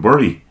 and you would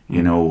worry,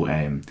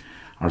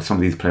 are some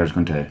of these players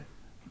going to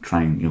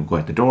try and go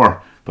out the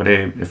door? But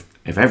if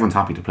everyone's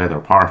happy to play their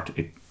part,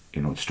 it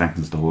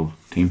strengthens the whole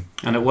team.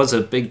 And it was a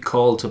big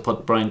call to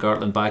put Brian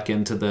Gartland back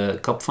into the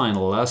cup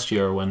final last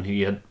year when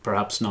he had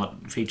perhaps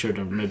not featured,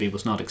 or maybe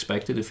was not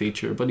expected to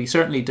feature, but he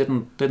certainly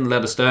didn't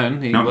let us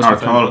down. Not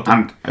at all.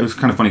 And it was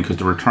kind of funny because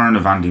the return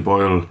of Andy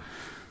Boyle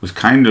was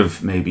kind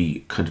of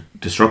maybe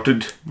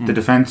disrupted the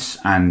defence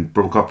and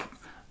broke up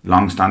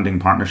long-standing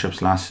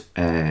partnerships last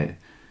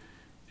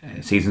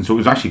season. So it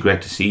was actually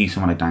great to see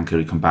someone like Dan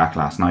Cleary come back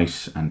last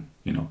night and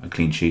a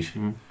clean sheet.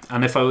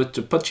 And if I were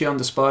to put you on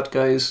the spot,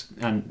 guys,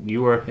 and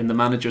you were in the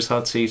manager's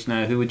hot seat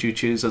now, who would you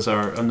choose as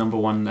our number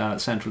one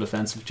central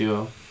offensive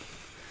duo?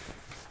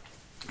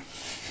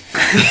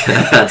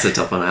 That's a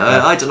tough one.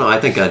 I don't know. I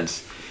think I'd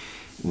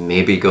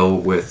maybe go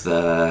with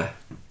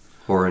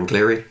Hoare and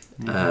Cleary.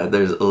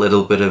 There's a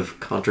little bit of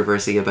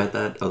controversy about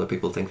that. Other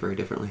people think very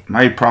differently.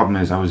 My problem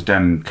is I was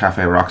down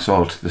Cafe Rock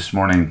Salt this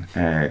morning,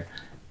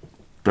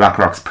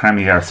 Blackrock's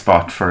premier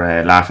spot for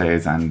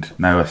lattes and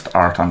Maoist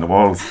art on the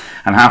walls,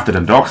 and half the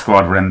Dundalk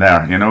squad were in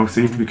there,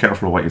 so you have to be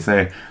careful of what you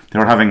say. They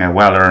were having a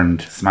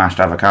well-earned smashed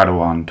avocado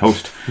on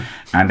toast.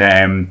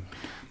 And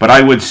but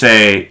I would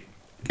say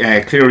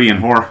Cleary and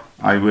Hoare.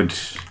 I would,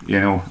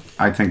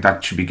 I think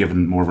that should be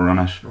given more of a run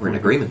at. We're in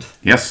agreement.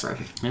 Yes.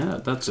 Perfect. Yeah,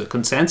 that's a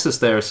consensus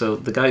there. So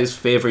the guys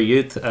favour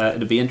youth.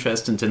 It'd be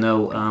interesting to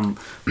know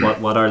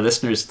what our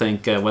listeners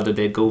think, whether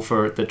they'd go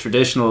for the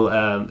traditional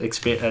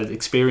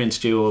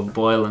experienced duo of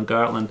Boyle and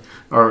Gartland,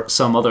 or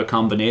some other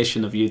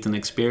combination of youth and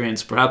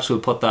experience. Perhaps we'll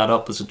put that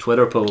up as a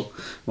Twitter poll.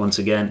 Once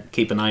again,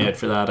 keep an eye out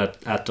for that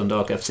at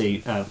Dundalk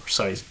FC.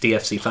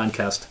 DFC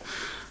Fancast.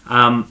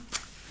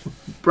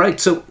 Right,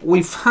 so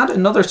we've had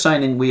another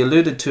signing. We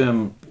alluded to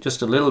him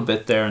just a little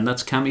bit there, and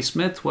that's Cammy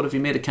Smith. What have you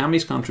made of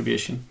Cammy's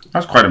contribution? I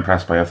was quite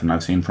impressed by everything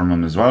I've seen from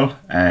him as well.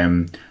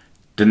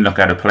 Didn't look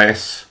out of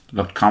place,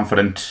 looked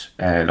confident,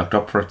 looked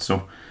up for it.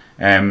 So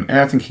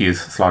I think he has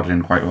slotted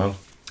in quite well.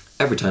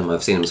 Every time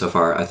I've seen him so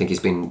far, I think he's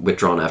been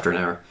withdrawn after an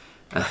hour.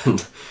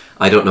 And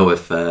I don't know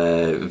if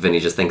Vinny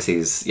just thinks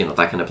he's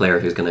that kind of player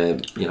who's going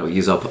to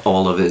use up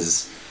all of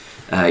his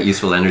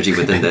useful energy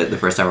within the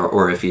first hour,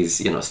 or if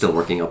he's still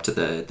working up to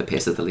the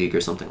pace of the league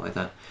or something like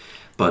that.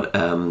 But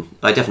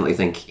I definitely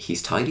think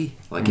he's tidy.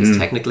 Like, he's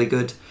technically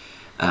good.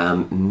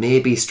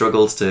 Maybe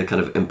struggles to kind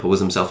of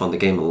impose himself on the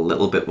game a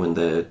little bit when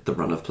the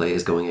run of play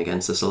is going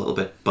against us a little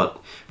bit. But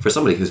for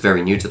somebody who's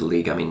very new to the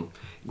league, I mean,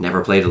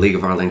 never played a League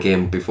of Ireland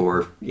game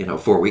before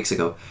 4 weeks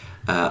ago,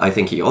 I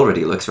think he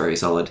already looks very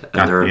solid.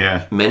 And there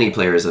are many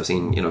players I've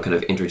seen kind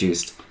of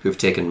introduced who've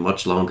taken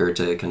much longer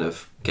to kind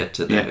of get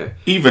to the...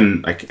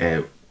 Even like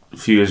a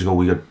few years ago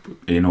we got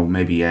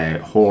maybe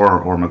Hoare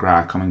or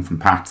McGrath coming from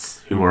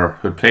Pats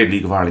who'd played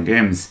League of Ireland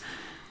games,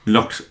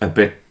 looked a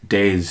bit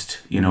dazed,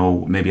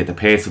 maybe at the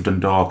pace of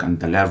Dundalk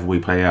and the level we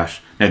play at.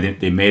 Now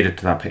they made it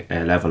to that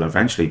level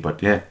eventually, but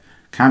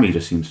Cammy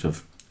just seems to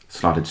have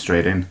slotted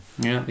straight in.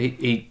 Yeah,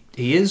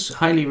 he is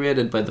highly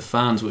rated by the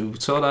fans. We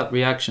saw that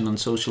reaction on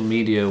social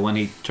media when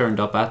he turned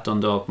up at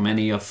Dundalk.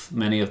 Many of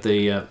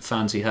the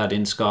fans he had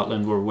in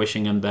Scotland were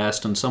wishing him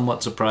best and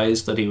somewhat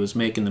surprised that he was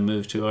making the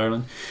move to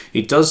Ireland.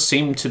 He does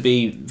seem to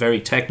be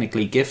very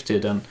technically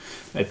gifted, and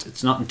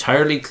it's not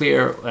entirely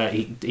clear.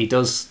 He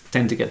does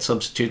tend to get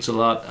substitutes a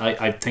lot.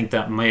 I think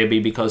that may be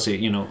because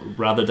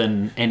rather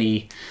than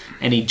any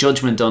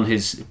judgment on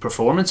his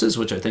performances,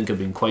 which I think have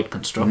been quite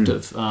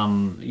constructive,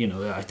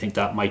 I think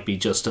that might be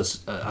just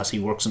as he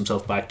works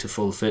himself back to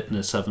full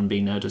fitness, having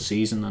been out of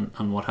season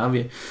and what have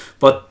you.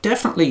 But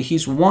definitely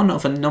he's one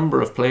of a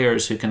number of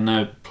players who can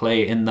now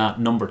play in that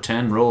number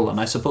 10 role, and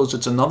I suppose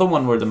it's another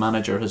one where the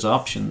manager has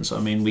options.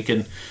 I mean, we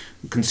can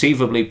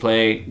conceivably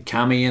play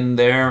Cammy in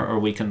there, or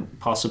we can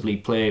possibly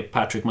play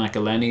Patrick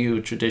McElhenney, who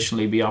would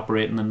traditionally be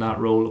operating in that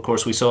role. Of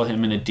course, we saw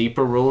him in a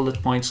deeper role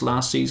at points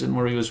last season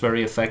where he was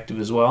very effective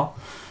as well.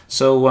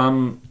 So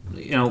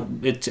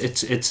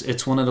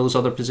it's one of those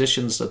other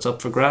positions that's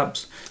up for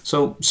grabs.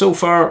 So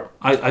far,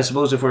 I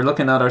suppose if we're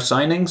looking at our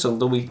signings,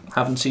 although we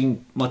haven't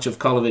seen much of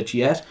Kolovic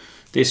yet,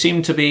 they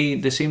seem to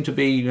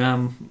be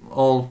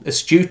all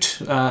astute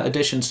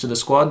additions to the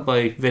squad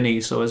by Vinny.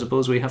 So I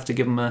suppose we have to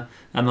give him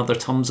another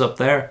thumbs up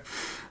there.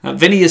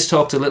 Vinny has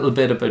talked a little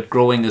bit about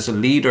growing as a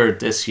leader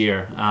this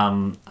year,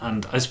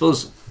 and I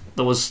suppose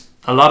there was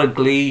a lot of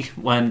glee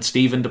when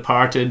Stephen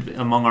departed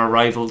among our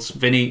rivals.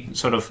 Vinny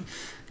sort of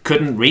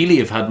couldn't really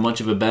have had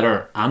much of a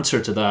better answer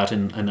to that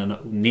in a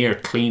near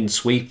clean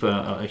sweep,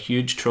 a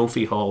huge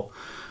trophy haul.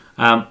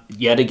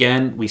 Yet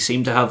again, we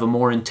seem to have a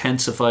more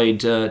intensified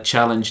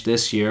challenge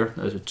this year.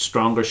 A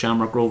stronger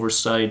Shamrock Rovers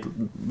side,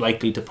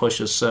 likely to push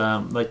us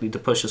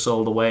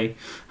all the way.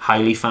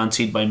 Highly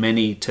fancied by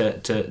many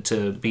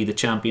to be the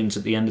champions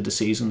at the end of the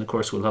season. Of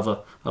course, we'll have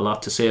a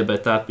lot to say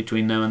about that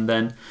between now and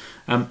then.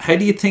 How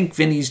do you think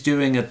Vinny's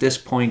doing at this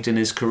point in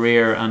his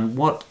career, and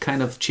what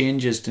kind of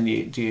changes do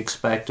you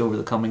expect over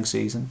the coming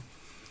season?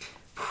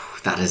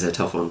 That is a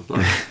tough one.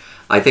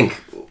 I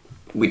think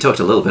we talked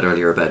a little bit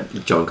earlier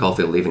about John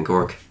Caulfield leaving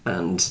Cork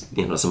and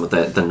some of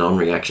the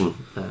non-reaction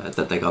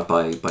that they got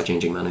by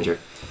changing manager.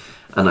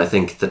 And I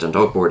think the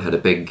Dundalk board had a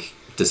big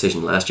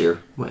decision last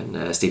year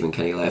when Stephen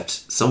Kenny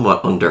left,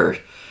 somewhat under,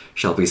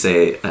 shall we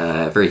say,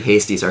 very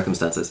hasty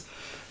circumstances,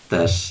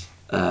 that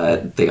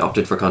they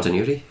opted for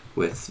continuity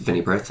with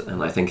Vinny Perth,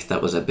 and I think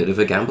that was a bit of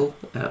a gamble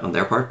on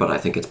their part, but I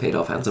think it's paid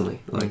off handsomely.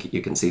 Like,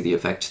 you can see the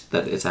effect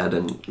that it's had,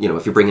 and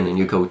if you bring in a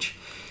new coach,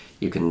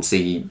 you can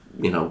see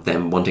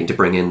them wanting to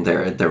bring in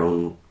their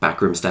own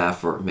backroom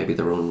staff, or maybe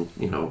their own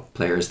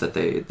players that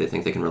they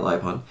think they can rely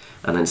upon,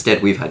 and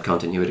instead we've had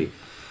continuity,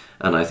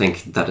 and I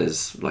think that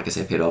is, like I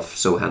say, paid off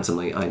so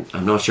handsomely.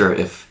 I'm not sure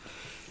if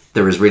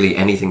there is really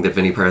anything that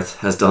Vinny Perth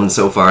has done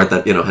so far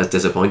that has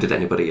disappointed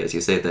anybody. As you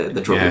say,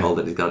 the trophy haul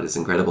that he's got is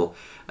incredible.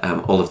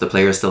 All of the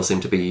players still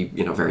seem to be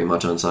very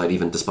much on side,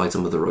 even despite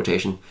some of the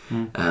rotation.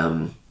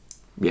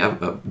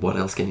 What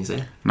else can you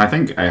say? And I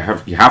think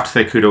you have to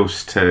say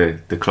kudos to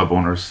the club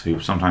owners, who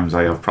sometimes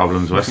I have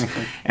problems with.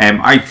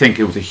 I think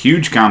it was a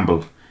huge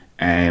gamble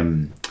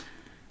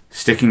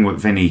sticking with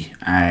Vinny,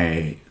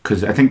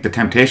 because I think the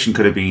temptation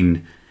could have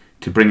been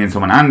to bring in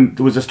someone, and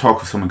there was this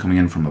talk of someone coming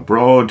in from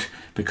abroad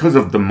because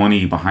of the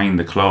money behind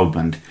the club,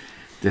 and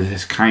there's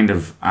this kind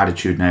of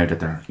attitude now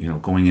that they're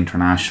going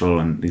international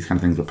and these kind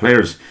of things with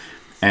players.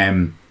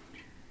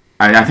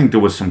 I think there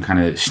was some kind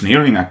of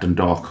sneering at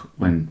Dundalk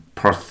when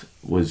Perth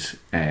was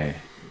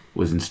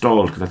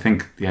installed, because I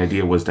think the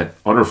idea was that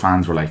other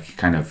fans were like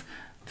kind of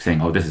saying,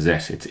 "Oh, this is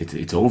it.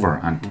 It's over,"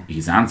 and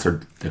he's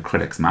answered the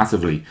critics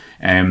massively.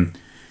 Him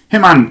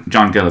and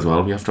John Gill as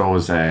well. We have to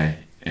always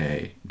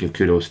give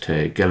kudos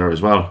to Giller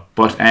as well.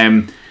 But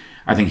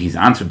I think he's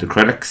answered the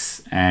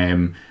critics.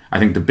 I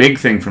think the big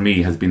thing for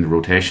me has been the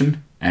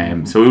rotation.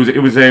 So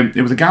it was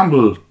a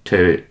gamble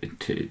to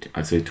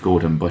go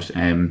with him, but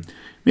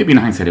maybe in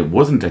hindsight it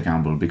wasn't a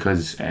gamble,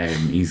 because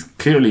he's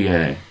clearly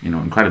a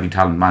incredibly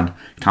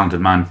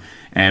talented man,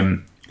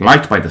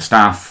 liked by the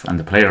staff and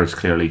the players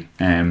clearly,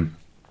 and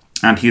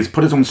he has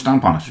put his own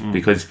stamp on it,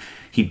 because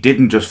he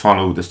didn't just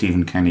follow the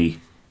Stephen Kenny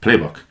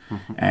playbook,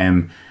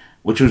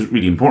 which was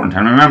really important.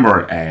 And I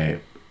remember,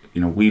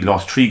 we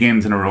lost 3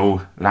 games in a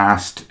row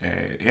last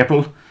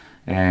April,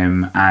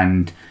 and I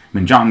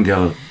mean, John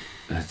Gill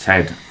had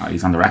said,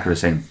 he's on the record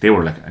as saying they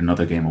were like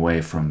another game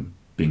away from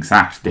being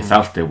sacked. They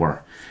felt they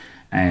were.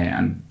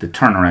 And the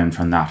turnaround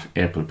from that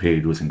April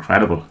period was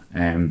incredible.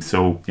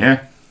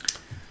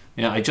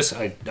 Yeah,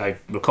 I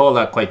recall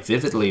that quite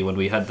vividly when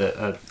we had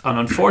an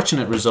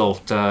unfortunate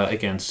result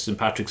against St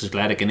Patrick's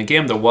Athletic in a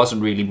game there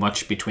wasn't really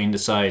much between the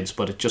sides,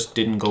 but it just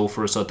didn't go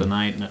for us at the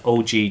night. And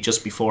OG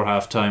just before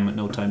half time with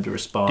no time to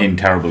respond. In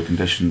terrible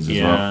conditions as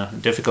well. Yeah,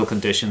 difficult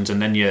conditions,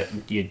 and then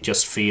you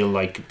just feel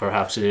like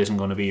perhaps it isn't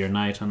going to be your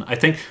night. And I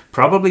think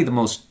probably the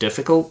most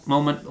difficult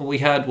moment we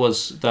had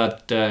was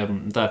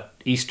that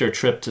Easter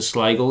trip to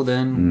Sligo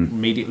then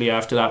immediately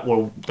after that,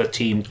 where the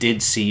team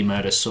did seem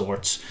out of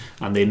sorts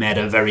and they met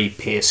a very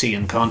pacey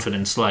and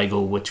confident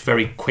Sligo, which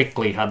very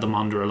quickly had them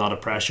under a lot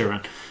of pressure,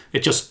 and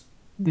it just,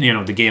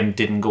 the game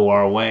didn't go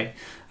our way.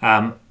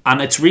 And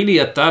it's really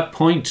at that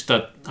point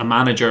that a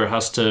manager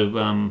has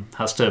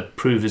to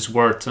prove his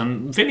worth.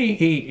 And Vinny,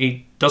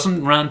 he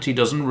doesn't rant, he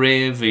doesn't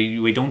rave,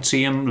 we don't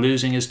see him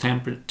losing his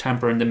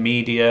temper in the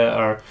media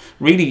or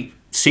really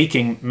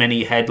seeking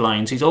many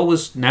headlines. He's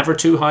always never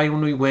too high when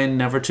we win,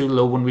 never too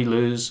low when we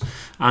lose.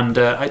 And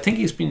I think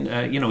he's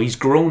been, he's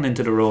grown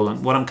into the role.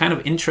 And what I'm kind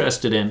of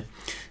interested in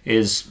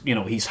is,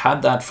 he's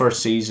had that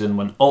first season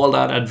when all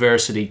that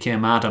adversity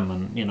came at him,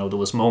 and there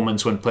was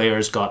moments when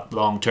players got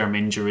long-term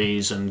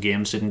injuries and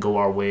games didn't go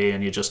our way,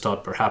 and you just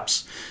thought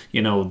perhaps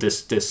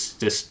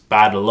this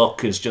bad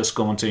luck is just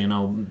going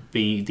to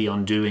be the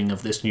undoing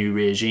of this new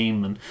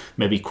regime, and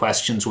maybe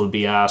questions will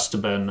be asked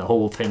about, and the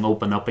whole thing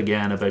open up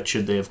again about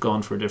should they have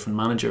gone for a different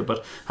manager.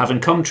 But having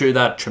come through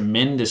that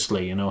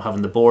tremendously,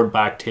 having the board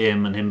backed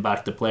him and him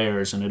backed the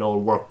players, and it all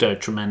worked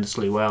out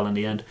tremendously well in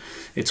the end,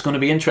 it's going to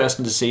be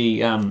interesting to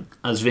see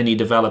as Vinny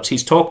develops.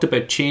 He's talked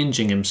about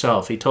changing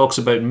himself. He talks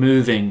about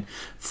moving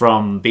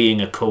from being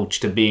a coach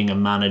to being a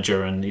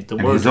manager, and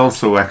he's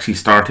also actually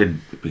started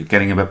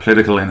getting a bit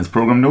political in his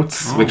programme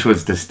notes, which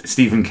was the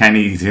Stephen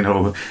Kenny's thing.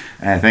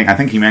 I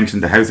think he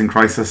mentioned the housing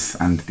crisis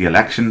and the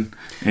election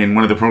in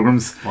one of the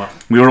programmes.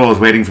 We were always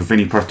waiting for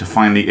Vinny Perth to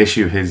finally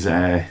issue his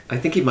I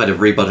think he might have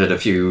rebutted a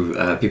few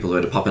people who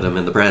had popped at him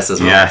in the press as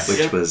well,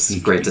 which was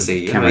great to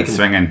see. He can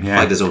swinging,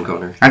 find his own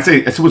corner. I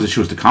suppose it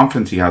shows the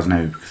confidence he has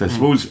now, because I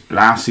suppose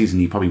last season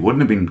he probably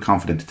wouldn't have been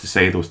confident to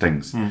say those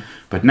things,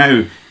 but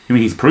now,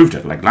 he's proved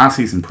it. Like last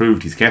season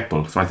proved he's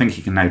capable, so I think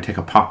he can now take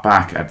a pop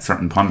back at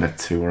certain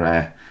pundits who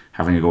are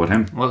having a go at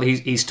him. Well,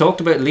 he's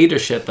talked about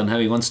leadership and how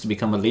he wants to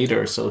become a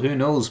leader, so who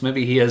knows,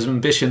 maybe he has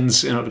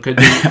ambitions. There could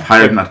be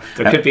higher than that.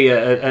 There could be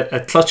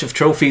a clutch of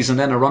trophies and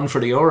then a run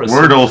for the Euros.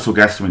 Word also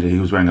guesstimated he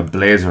was wearing a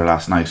blazer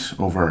last night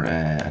over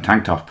a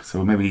tank top,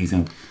 so maybe he's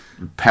in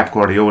Pep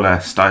Guardiola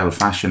style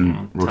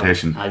fashion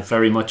rotation. I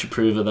very much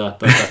approve of that.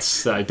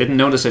 That's I didn't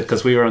notice it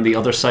because we were on the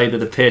other side of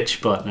the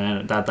pitch, but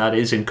that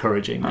is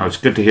encouraging. It's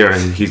good to hear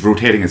he's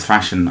rotating his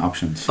fashion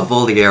options. Of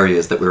all the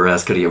areas that we were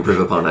asked could he improve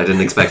upon, I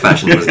didn't expect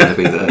fashion was going to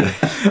be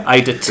the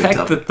I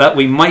detect that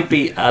we might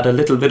be at a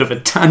little bit of a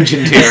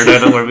tangent here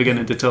now that we're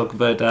beginning to talk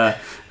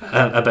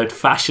about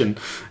fashion,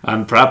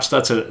 and perhaps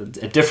that's a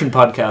different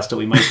podcast that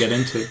we might get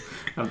into.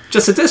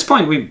 Just at this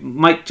point, we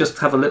might just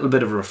have a little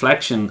bit of a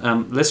reflection.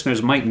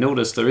 Listeners might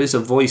notice there is a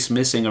voice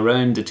missing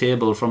around the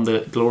table from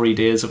the glory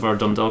days of our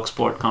Dundalk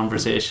Sport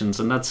conversations,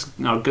 and that's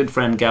our good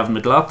friend Gavin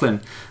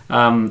McLaughlin,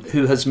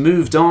 who has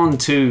moved on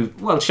to,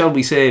 well, shall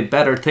we say,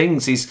 better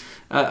things. He's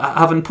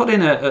having put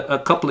in a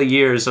couple of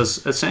years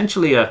as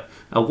essentially a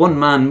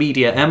one-man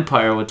media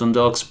empire with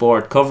Dundalk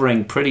Sport,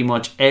 covering pretty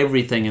much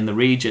everything in the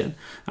region,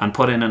 and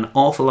put in an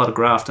awful lot of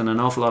graft and an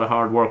awful lot of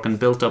hard work and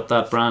built up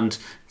that brand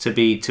to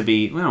be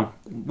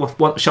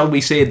what shall we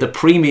say, the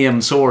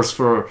premium source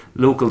for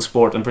local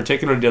sport, and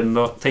particularly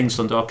things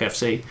Dundalk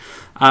FC.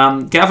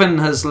 Gavin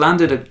has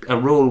landed a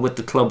role with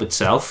the club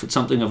itself. It's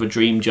something of a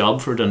dream job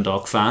for a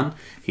Dundalk fan.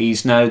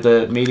 He's now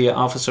the media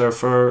officer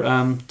for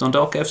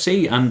Dundalk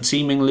FC, and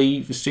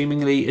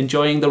seemingly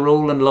enjoying the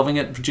role and loving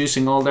it,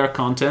 producing all their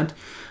content.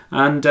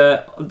 And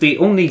the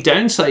only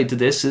downside to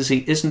this is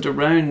he isn't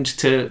around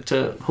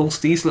to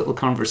host these little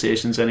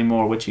conversations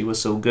anymore, which he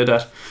was so good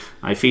at.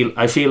 I feel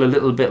a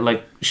little bit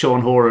like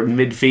Sean Hoare in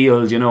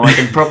midfield. I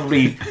can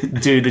probably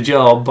do the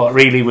job, but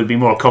really would be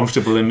more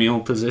comfortable in my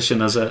own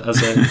position as a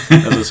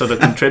sort of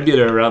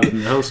contributor rather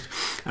than host.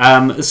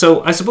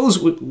 So I suppose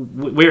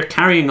we're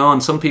carrying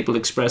on. Some people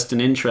expressed an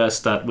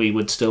interest that we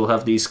would still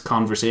have these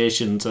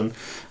conversations, and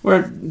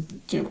we're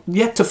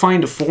yet to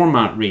find a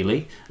format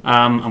really,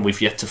 and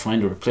we've yet to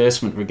find a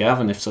replacement for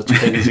Gavin, if such a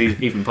thing is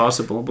even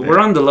possible. But we're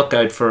on the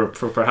lookout for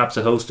perhaps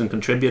a host and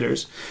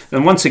contributors.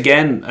 And once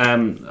again,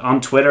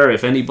 on Twitter,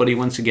 if anybody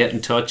wants to get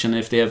in touch, and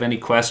if they have any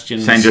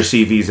questions. Send your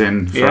CVs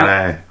in for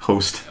a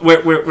host.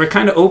 We're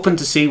kind of open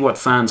to see what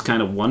fans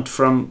kind of want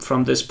from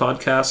this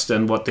podcast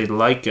and what they'd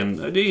like,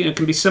 and it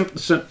can be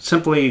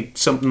simply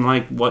something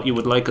like what you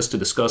would like us to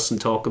discuss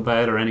and talk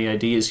about, or any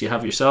ideas you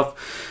have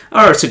yourself,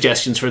 or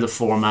suggestions for the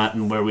format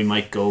and where we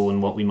might go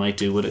and what we might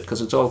do with it,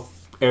 because it's all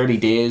early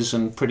days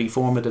and pretty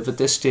formative at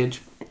this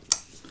stage.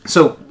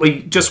 So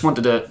we just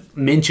wanted to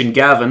mention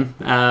Gavin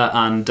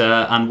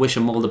and wish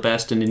him all the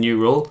best in the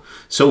new role.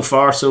 So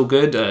far, so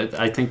good.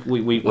 I think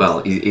we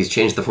well, he's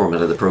changed the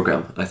format of the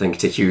program. I think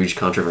to huge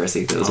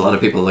controversy. There was a lot of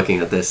people looking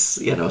at this,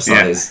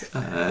 size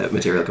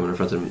material coming in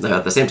front of him. Now,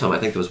 at the same time, I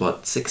think there was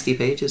 60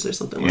 pages or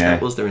something.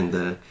 Was there in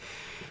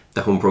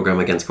the home program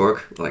against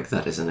Cork? Like,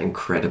 that is an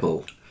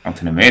incredible. That's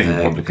an amazing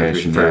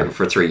publication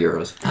for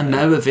 €3. And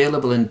now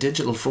available in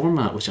digital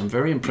format, which I'm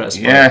very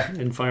impressed by.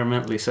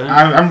 Environmentally sound.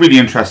 I'm really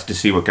interested to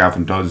see what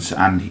Gavin does.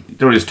 And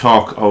there is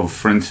talk of,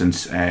 for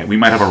instance, we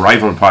might have a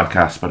rival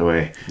podcast, by the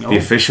way, the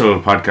official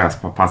podcast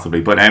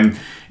possibly. But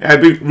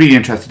I'd be really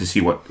interested to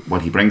see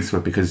what he brings to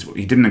it, because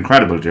he did an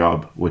incredible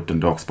job with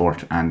Dundalk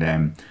Sport. And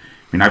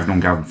I've known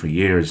Gavin for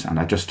years,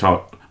 and I just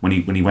thought when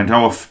he went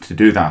off to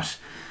do that,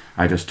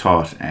 I just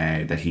thought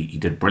that he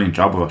did a brilliant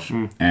job of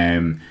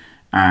it.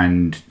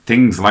 And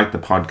things like the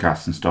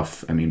podcasts and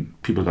stuff,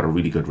 people got a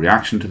really good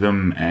reaction to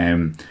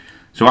them.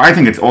 So I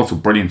think it's also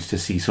brilliant to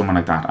see someone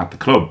like that at the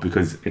club,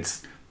 because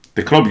it's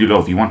the club you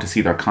love. You want to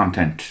see their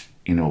content,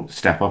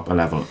 step up a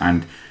level,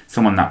 and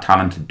someone that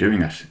talented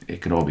doing it, it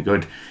could all be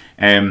good.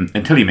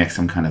 Until he makes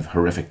some kind of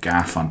horrific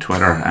gaffe on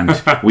Twitter,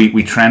 and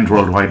we trend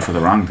worldwide for the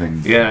wrong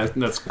things. Yeah,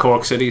 that's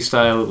Cork City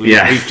style.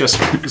 We've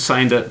just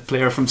signed a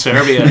player from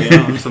Serbia,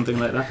 or something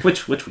like that,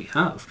 which we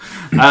have.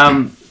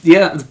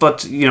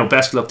 But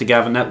best luck to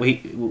Gavin. That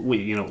we've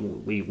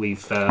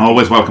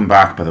always welcome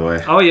back, by the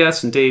way. Oh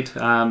yes, indeed.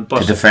 But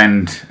to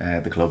defend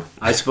the club,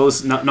 I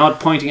suppose not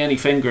pointing any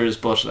fingers,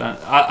 but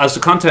as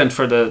the content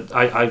for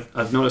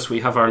I've noticed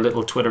we have our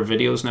little Twitter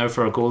videos now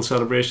for our goal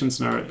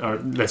celebrations,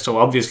 and so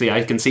obviously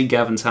I can see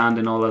Gavin's hand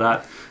in all of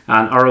that,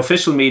 and our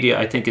official media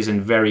I think is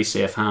in very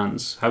safe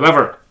hands.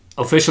 However,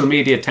 official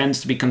media tends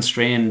to be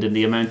constrained in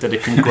the amount that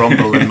it can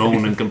grumble and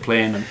moan and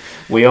complain, and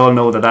we all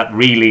know that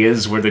really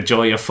is where the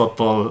joy of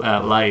football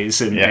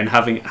lies in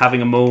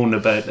having a moan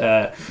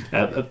about.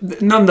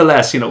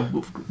 Nonetheless,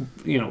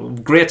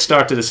 great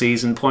start to the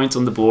season, points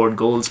on the board,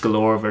 goals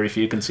galore, very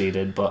few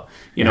conceded, but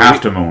you have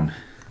to moan.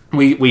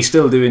 We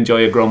still do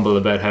enjoy a grumble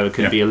about how it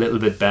could be a little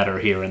bit better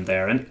here and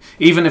there. And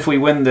even if we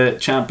win the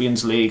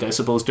Champions League, I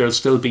suppose there'll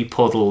still be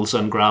puddles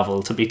and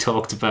gravel to be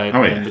talked about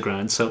in the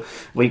ground. So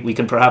we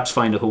can perhaps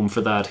find a home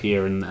for that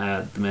here in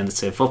the Men That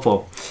Save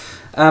Football.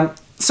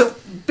 So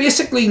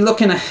basically,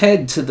 looking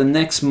ahead to the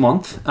next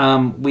month,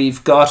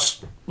 we've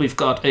got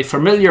a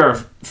familiar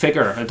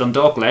figure, a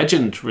Dundalk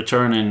legend,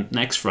 returning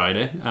next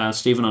Friday.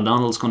 Stephen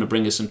O'Donnell's going to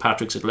bring us in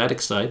Patrick's Athletic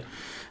side.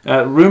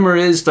 Rumour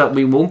is that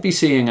we won't be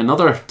seeing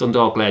another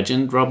Dundalk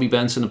legend. Robbie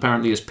Benson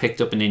apparently has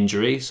picked up an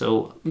injury,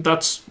 so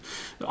that's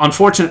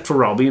unfortunate for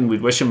Robbie, and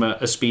we'd wish him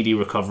a speedy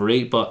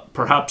recovery, but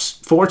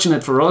perhaps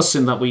fortunate for us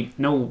in that we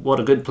know what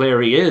a good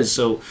player he is,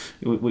 so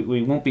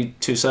we won't be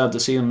too sad to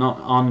see him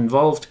not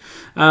involved.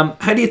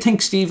 How do you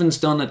think Stephen's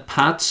done at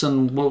Pats,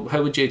 and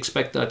how would you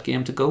expect that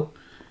game to go?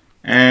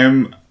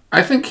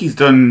 I think he's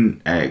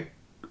done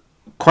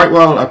quite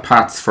well at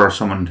Pats for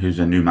someone who's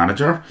a new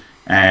manager.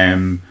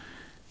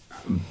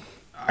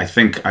 I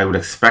think I would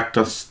expect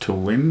us to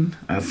win.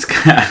 I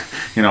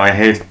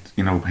hate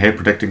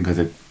predicting,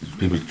 because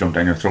people jump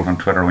down your throat on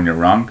Twitter when you're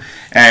wrong.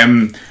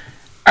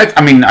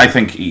 I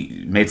think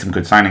he made some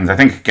good signings. I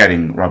think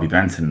getting Robbie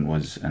Benson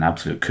was an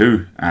absolute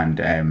coup, and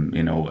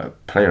a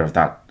player of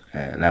that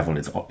level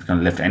is going to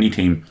lift any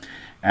team.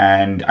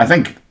 And I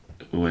think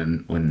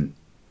when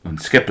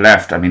Skip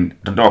left,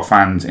 Dundalk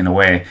fans, in a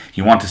way,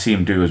 you want to see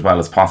him do as well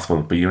as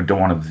possible, but you don't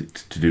want him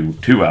to do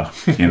too well,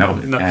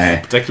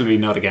 particularly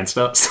not against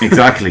us.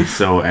 Exactly.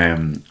 So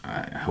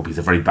I hope he's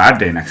a very bad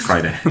day next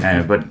Friday.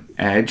 But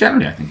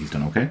generally, I think he's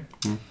done okay.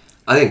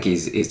 I think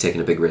he's taken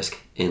a big risk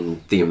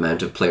in the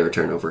amount of player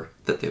turnover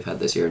that they've had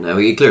this year. Now,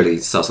 he clearly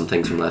saw some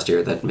things from last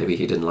year that maybe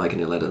he didn't like, and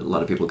he let a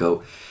lot of people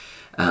go.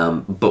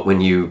 But when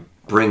you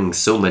bring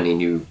so many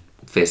new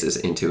faces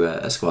into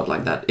a squad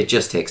like that, it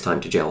just takes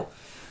time to gel.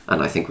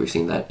 And I think we've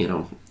seen that,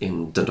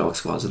 in Dundalk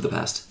squads of the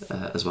past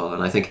as well.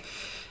 And I think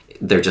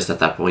they're just at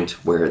that point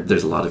where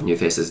there's a lot of new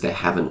faces. They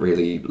haven't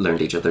really learned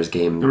each other's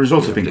game. The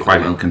results have been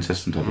quite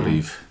inconsistent, I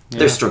believe.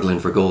 They're struggling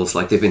for goals.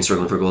 Like, they've been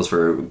struggling for goals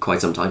for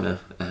quite some time now.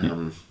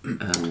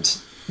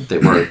 And they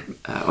were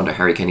under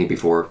Harry Kenny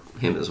before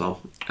him as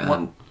well.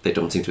 And they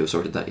don't seem to have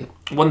sorted that yet.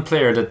 One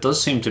player that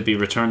does seem to be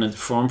returning to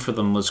form for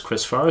them was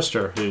Chris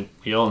Forrester, who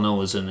we all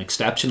know is an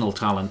exceptional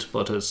talent,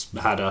 but has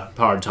had a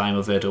hard time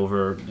of it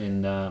over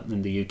in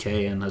the UK,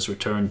 and has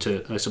returned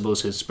to, I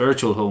suppose, his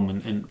spiritual home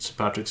in St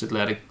Patrick's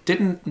Athletic.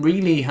 Didn't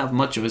really have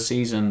much of a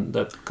season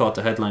that caught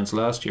the headlines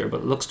last year,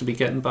 but looks to be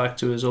getting back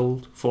to his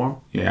old form.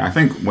 Yeah, I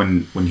think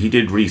when he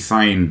did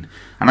re-sign,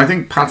 and I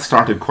think Pat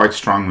started quite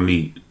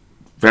strongly,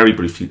 very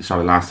briefly,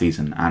 started last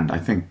season, and I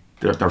think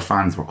their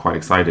fans were quite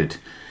excited.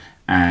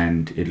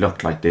 and it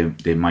looked like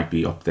they might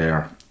be up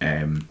there.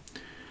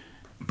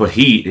 But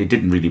it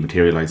didn't really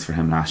materialise for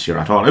him last year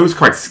at all. It was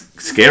quite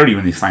scary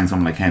when they signed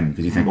someone like him,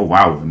 because you think, oh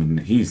wow, I mean,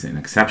 he's an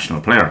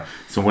exceptional player.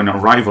 So when a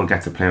rival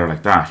gets a player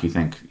like that, you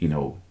think,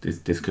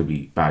 this could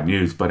be bad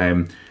news. But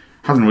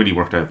hasn't really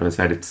worked out. But as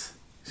I said, it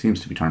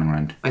seems to be turning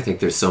around. I think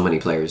there's so many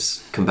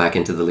players come back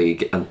into the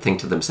league and think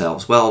to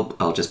themselves, well,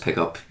 I'll just pick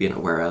up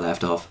where I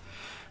left off.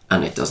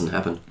 And it doesn't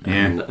happen.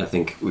 Yeah. And I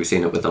think we've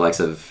seen it with the likes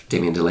of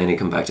Damien Delaney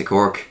come back to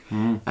Cork.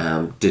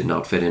 Did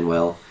not fit in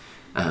well.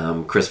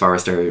 Chris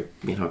Forrester,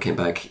 came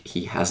back.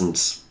 He hasn't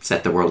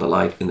set the world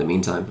alight in the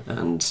meantime.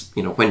 And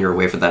when you're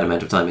away for that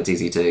amount of time, it's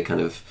easy to kind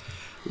of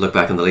look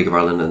back on the League of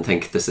Ireland and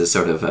think this is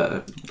sort of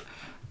a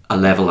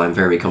level I'm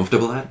very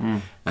comfortable at.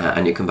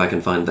 And you come back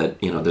and find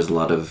that there's a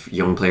lot of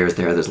young players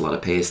there. There's a lot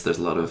of pace. There's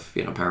a lot of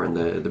power in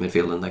the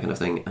midfield and that kind of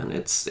thing. And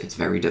it's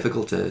very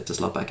difficult to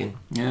slot back in.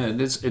 Yeah,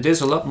 it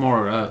is a lot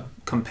more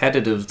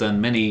competitive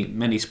than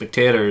many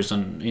spectators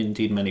and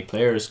indeed many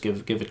players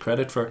give it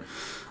credit for.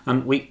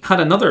 And we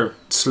had another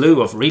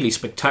slew of really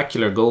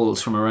spectacular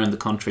goals from around the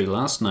country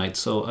last night.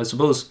 So I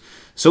suppose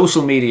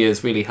social media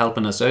is really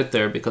helping us out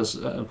there, because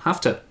I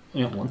have to,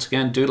 once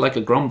again, do like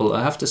a grumble.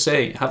 I have to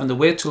say, having to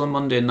wait till a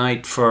Monday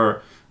night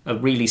for a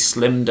really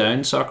slimmed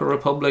down Soccer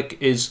Republic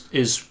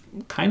is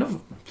kind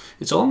of,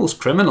 it's almost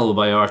criminal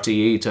by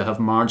RTE to have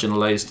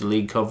marginalised the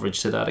league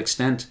coverage to that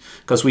extent,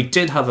 because we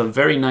did have a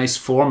very nice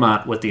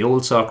format with the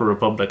old Soccer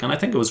Republic, and I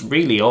think it was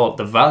really all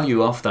the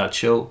value of that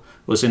show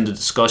was in the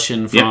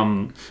discussion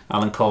from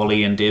Alan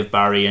Cawley and Dave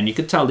Barry, and you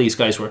could tell these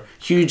guys were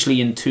hugely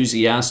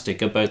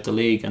enthusiastic about the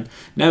league. And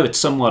now it's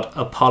somewhat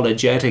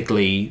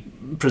apologetically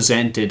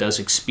presented as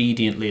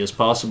expediently as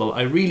possible.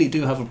 I really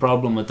do have a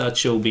problem with that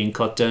show being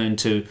cut down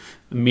to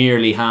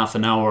merely half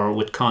an hour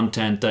with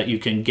content that you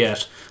can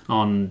get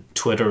on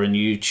Twitter and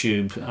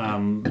YouTube.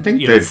 I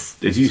think that,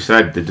 as you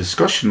said, the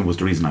discussion was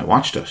the reason I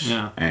watched it.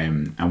 Yeah.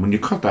 And when you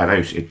cut that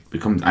out, it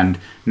becomes, and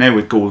now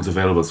with goals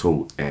available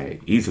so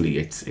easily,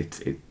 it's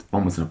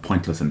almost a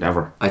pointless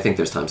endeavour. I think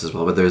there's times as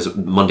well where there's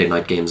Monday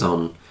night games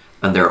on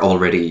and they're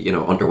already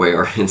underway,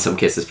 or in some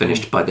cases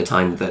finished by the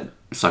time that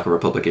Soccer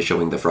Republic is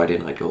showing the Friday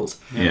night goals.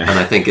 Yeah. And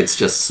I think it's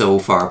just so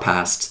far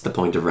past the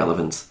point of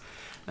relevance.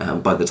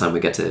 By the time we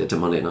get to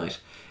Monday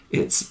night,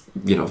 it's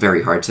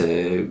very hard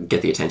to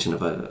get the attention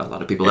of a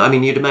lot of people. I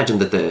mean, you'd imagine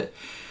that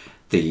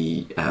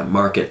the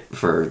market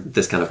for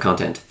this kind of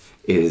content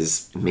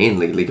is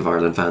mainly League of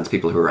Ireland fans,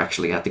 people who are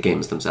actually at the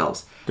games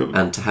themselves,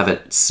 and to have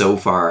it so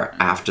far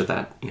after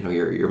that,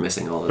 you're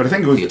missing all of the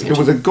attention. But I think there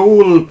was a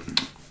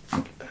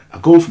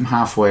goal from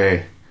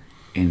halfway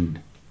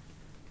in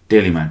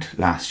Dalymount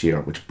last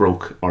year, which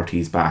broke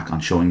RT's back on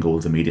showing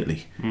goals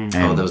immediately.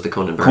 That was the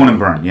Conan Byrne. Conan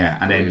Byrne, yeah,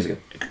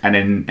 and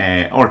then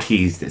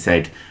RT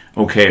said,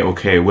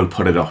 "Okay, we'll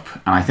put it up."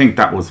 And I think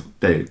that was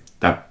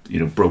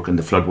broken.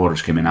 The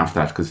floodwaters came in after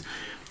that, because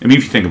I mean,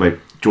 if you think about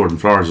Jordan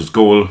Flores'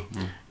 goal,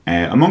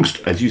 amongst,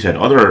 as you said,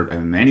 other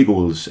many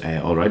goals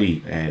already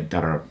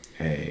that are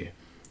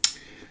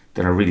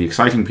really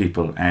exciting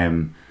people.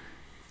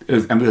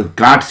 I'm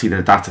glad to see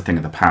that that's a thing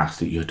of the past,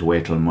 that you had to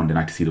wait till Monday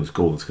night to see those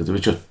goals, because it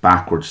was just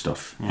backward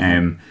stuff.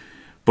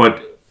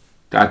 But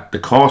that the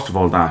cost of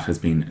all that has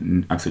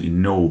been absolutely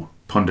no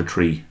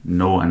punditry,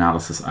 no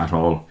analysis at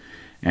all,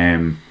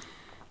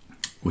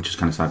 which is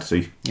kind of sad to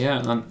see.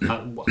 Yeah,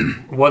 and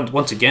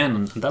once again,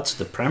 and that's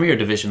the Premier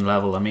Division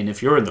level. I mean,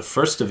 if you're in the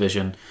First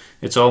Division,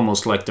 it's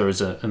almost like there's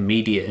a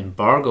media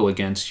embargo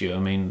against you. I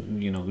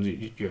mean,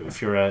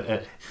 if you're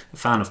a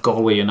fan of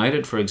Galway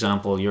United, for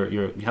example,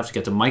 you have to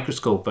get the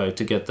microscope out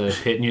to get the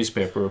hit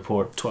newspaper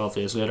report 12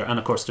 days later, and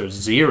of course there's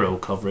zero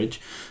coverage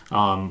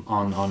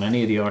on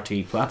any of the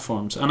RTE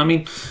platforms. And I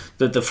mean,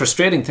 the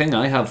frustrating thing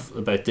I have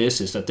about this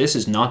is that this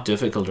is not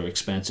difficult or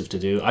expensive to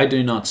do. I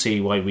do not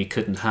see why we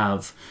couldn't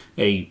have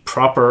a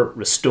proper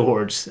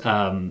restored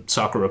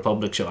Soccer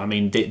Republic show. I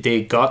mean,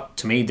 they got,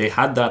 to me, they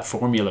had that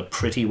formula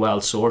pretty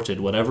well sorted.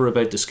 Whatever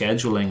about the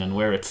scheduling and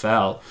where it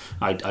fell,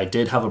 I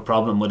did have a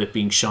problem with it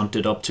being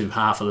shunted up to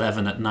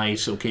 11:30 at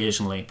night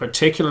occasionally,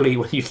 particularly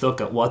when you look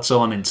at what's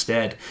on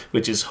instead,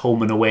 which is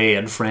Home and Away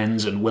and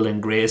Friends and Will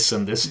and Grace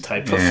and this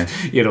type of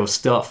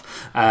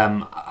stuff.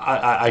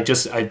 I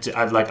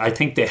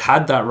think they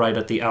had that right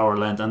at the hour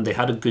length, and they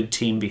had a good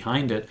team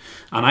behind it,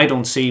 and I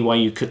don't see why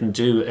you couldn't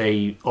do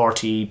a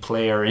RTE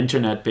player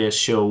internet-based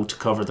show to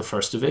cover the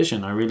First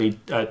Division.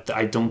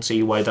 I don't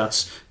see why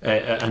that's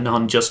a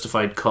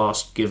non-justified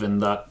cost, given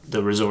that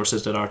the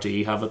resources that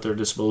RTE have at their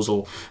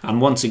disposal,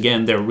 and once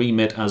again their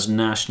remit as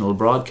national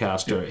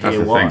broadcaster. That's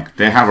the thing.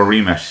 They have a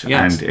remit,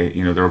 yes.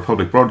 And they're a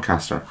public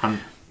broadcaster. And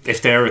if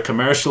they're a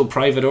commercial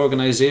private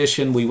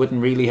organisation, we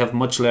wouldn't really have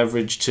much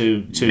leverage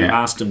to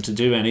ask them to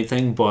do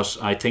anything. But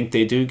I think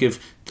they do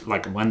give,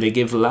 like when they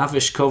give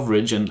lavish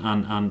coverage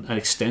and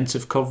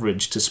extensive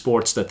coverage to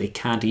sports that they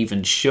can't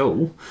even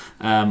show,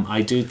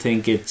 I do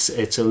think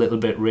it's a little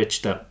bit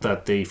rich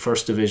that the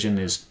First Division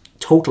is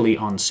totally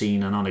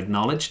unseen and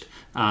unacknowledged,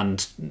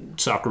 and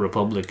Soccer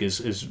Republic is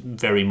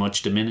very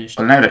much diminished.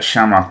 Well, now that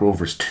Shamrock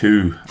Rovers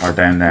 2 are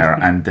down there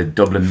and the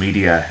Dublin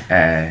media,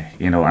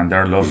 and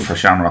their love for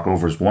Shamrock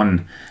Rovers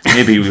 1,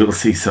 maybe we will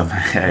see some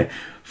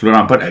flow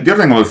on. But the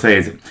other thing I will say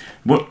is,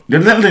 the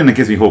little thing that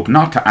gives me hope,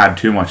 not to add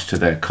too much to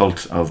the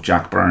cult of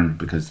Jack Byrne,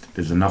 because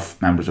there's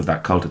enough members of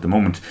that cult at the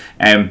moment,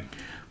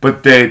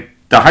 but the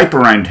hype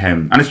around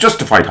him, and it's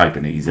justified hype,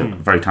 and he's a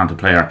very talented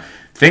player,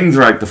 things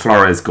like the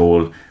Flores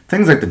goal,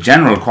 things like the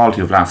general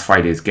quality of last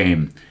Friday's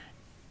game,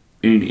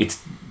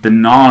 it's the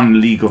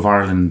non-League of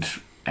Ireland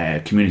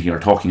community are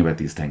talking about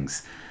these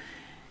things.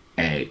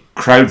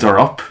 Crowds are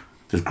up.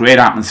 There's great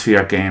atmosphere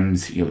at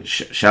games.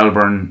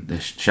 Shelburne, the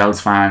Shells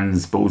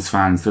fans, Bows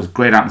fans. There's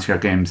great atmosphere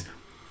at games.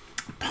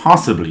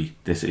 Possibly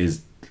this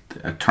is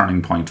a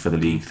turning point for the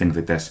league. Things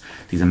like this,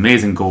 these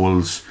amazing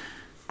goals,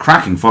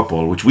 cracking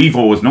football, which we've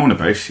always known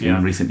about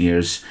in recent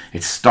years.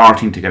 It's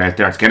starting to get out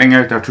there. It's getting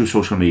out there through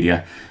social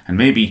media, and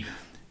maybe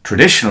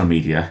traditional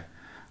media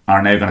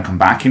are now going to come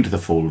back into the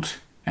fold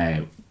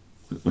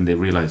when they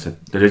realise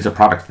that there is a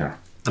product there.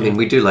 I mean,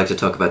 we do like to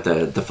talk about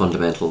the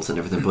fundamentals and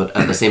everything, but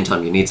at the same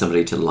time, you need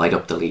somebody to light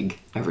up the league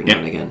every now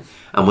and again.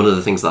 And one of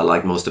the things that I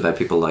like most about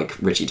people like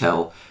Richie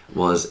Tell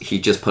was he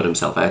just put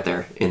himself out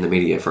there in the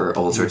media for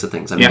all sorts of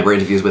things. I mean, there were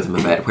interviews with him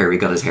about where he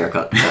got his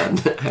haircut and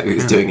how he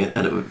was doing it,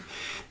 and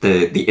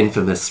the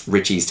infamous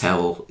Richie's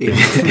Towel,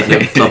 kind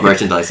of club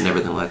merchandise and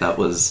everything like that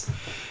was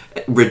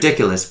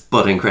ridiculous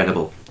but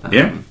incredible.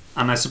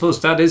 And I suppose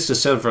that is the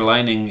silver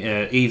lining,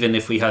 even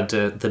if we had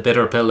the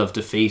bitter pill of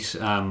defeat.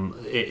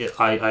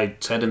 I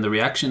said in the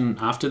reaction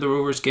after the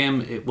Rovers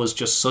game, it was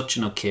just such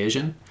an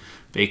occasion,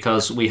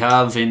 because we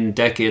have in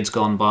decades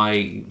gone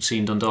by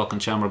seen Dundalk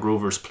and Shamrock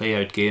Rovers play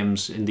out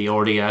games in the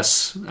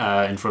RDS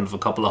in front of a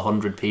couple of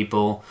hundred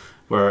people,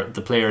 where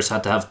the players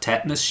had to have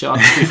tetanus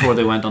shots before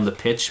they went on the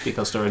pitch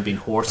because there had been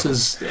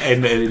horses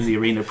in the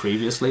arena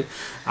previously.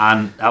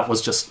 And that was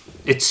just,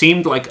 it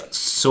seemed like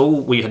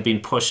we had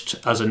been pushed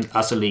as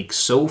a league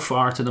so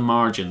far to the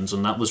margins,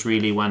 and that was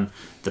really when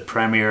the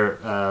Premier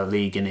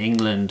League in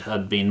England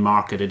had been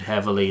marketed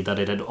heavily, that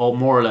it had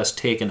more or less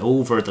taken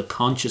over the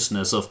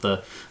consciousness of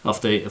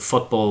the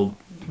football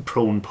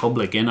prone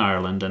public in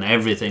Ireland, and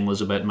everything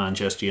was about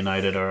Manchester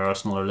United or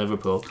Arsenal or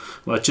Liverpool,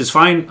 which is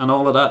fine and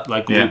all of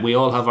that. We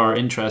all have our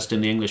interest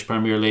in the English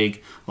Premier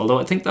League, although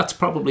I think that's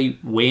probably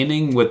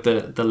waning with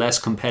the less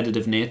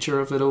competitive nature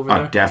of it over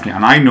there. Definitely,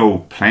 and I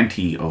know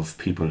plenty of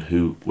people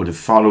who would have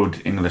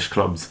followed English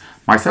clubs,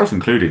 myself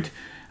included,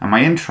 and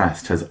my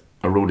interest has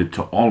eroded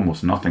to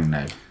almost nothing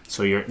now.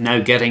 So you're now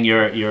getting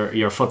your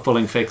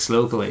footballing fix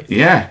locally.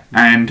 Yeah,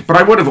 but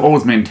I would have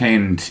always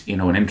maintained,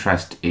 an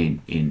interest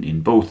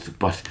in both.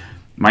 But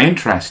my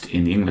interest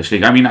in the English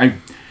League, I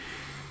mean,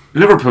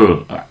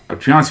 Liverpool. To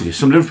be honest with you,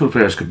 some Liverpool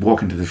players could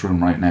walk into this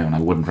room right now and I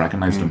wouldn't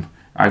recognise them.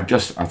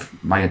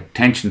 My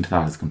attention to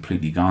that is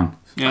completely gone.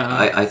 Yeah,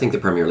 I think the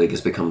Premier League has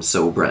become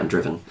so brand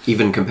driven,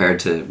 even compared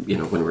to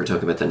when we were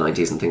talking about the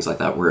 90s and things like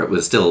that, where it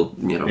was still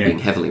being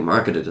heavily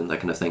marketed and that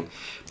kind of thing.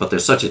 But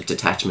there's such a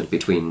detachment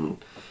between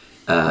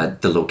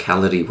the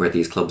locality where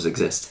these clubs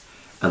exist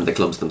and the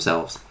clubs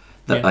themselves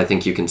that I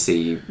think you can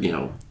see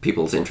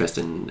people's interest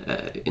in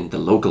the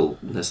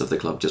localness of the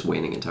club just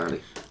waning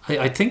entirely.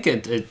 I think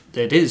it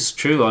is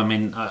true. I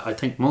mean, I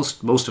think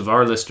most of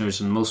our listeners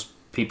and most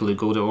people who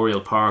go to Oriel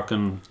Park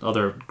and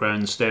other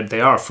grounds, they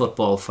are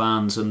football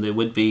fans, and they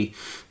would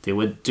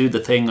do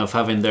the thing of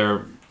having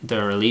their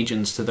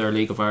allegiance to their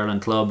League of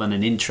Ireland club and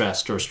an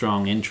interest or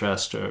strong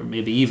interest, or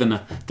maybe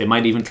even they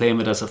might even claim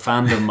it as a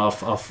fandom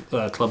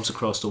of clubs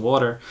across the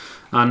water.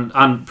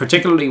 And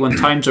particularly when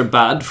times are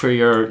bad for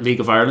your League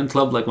of Ireland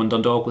club, like when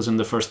Dundalk was in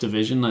the first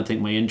division, I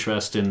think my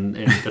interest in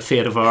the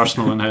fate of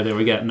Arsenal and how they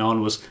were getting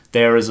on was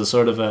there as a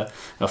sort of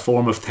a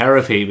form of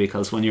therapy,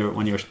 because when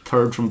you're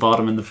third from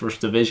bottom in the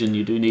first division,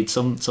 you do need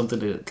something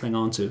to cling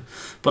on to.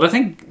 But I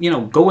think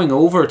going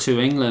over to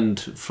England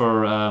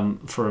for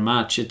a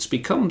match, it's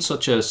become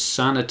such a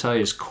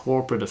sanitised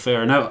corporate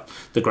affair. Now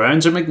the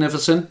grounds are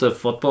magnificent, the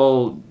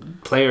football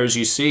players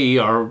you see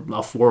are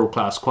of world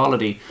class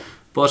quality.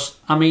 But,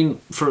 I mean,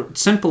 for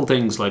simple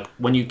things like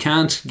when you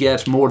can't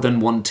get more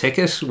than one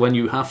ticket, when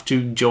you have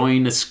to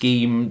join a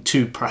scheme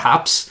to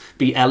perhaps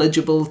be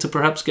eligible to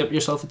perhaps get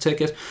yourself a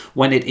ticket,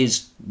 when it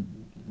is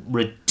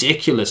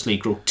ridiculously,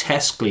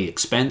 grotesquely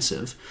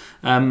expensive,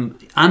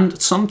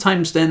 and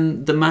sometimes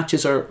then the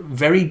matches are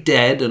very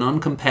dead and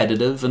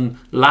uncompetitive and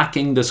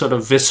lacking the sort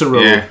of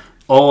visceral,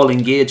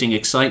 all-engaging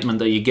excitement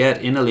that you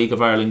get in a League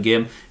of Ireland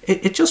game,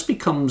 it just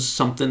becomes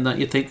something that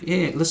you think,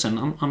 hey,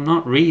 listen, I'm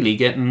not really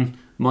getting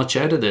much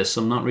out of this.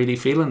 I'm not really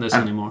feeling this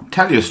anymore. I'll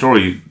tell you a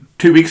story.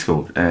 2 weeks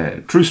ago,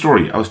 true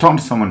story, I was talking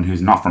to someone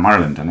who's not from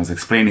Ireland, and I was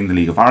explaining the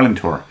League of Ireland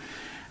tour,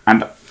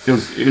 and it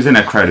was in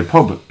a crowded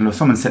pub, and there was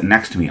someone sitting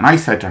next to me, and I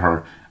said to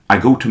her, I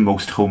go to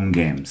most home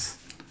games,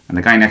 and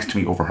the guy next to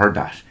me overheard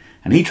that,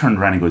 and he turned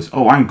around and goes,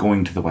 oh, I'm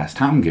going to the West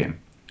Ham game.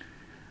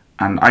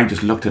 And I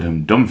just looked at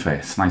him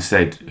dumbfaced, and I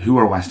said, who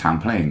are West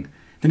Ham playing?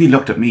 Then he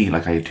looked at me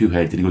like I had two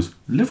heads, and he goes,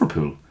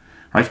 Liverpool.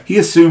 right? He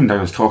assumed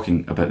I was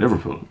talking about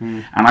Liverpool.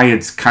 And I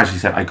had casually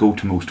said, I go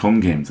to most home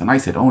games. And I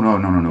said, oh,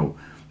 no,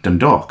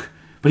 Dundalk.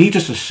 But he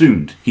just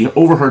assumed, he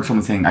overheard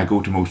someone saying, I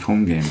go to most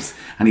home games.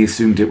 And he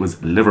assumed it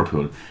was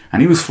Liverpool.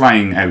 And he was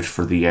flying out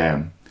for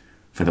the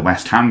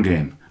West Ham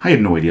game. I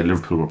had no idea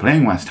Liverpool were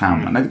playing West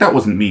Ham. And that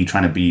wasn't me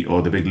trying to be,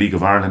 the big League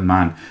of Ireland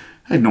man.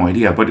 I had no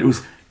idea. But it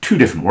was two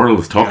different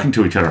worlds talking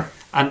to each other.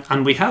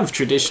 And we have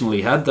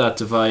traditionally had that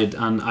divide,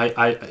 and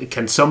I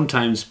can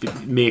sometimes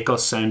make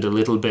us sound a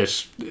little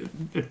bit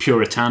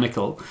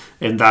puritanical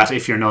in that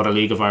if you're not a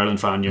League of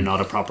Ireland fan, you're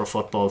not a proper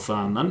football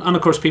fan. And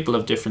of course, people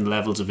have different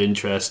levels of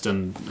interest,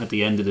 and at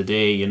the end of the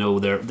day,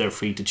 they're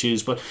free to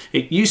choose. But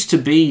it used to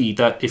be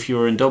that if you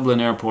were in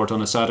Dublin Airport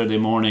on a Saturday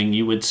morning,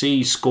 you would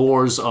see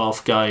scores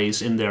of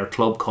guys in their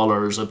club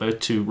colours about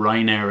to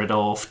Ryanair it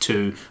off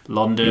to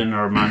London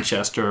or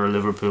Manchester or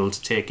Liverpool to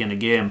take in a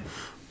game.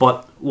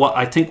 But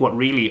what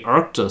really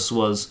irked us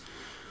was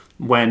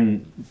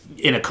when,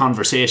 in a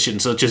conversation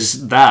such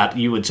as that,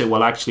 you would say,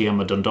 well, actually,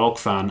 I'm a Dundalk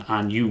fan,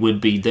 and you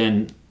would be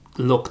then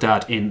looked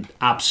at in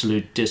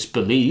absolute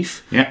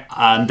disbelief. Yeah.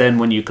 And then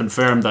when you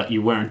confirmed that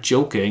you weren't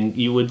joking,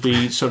 you would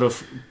be sort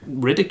of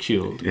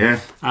ridiculed. Yeah.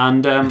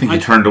 And I think he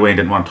turned away and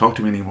didn't want to talk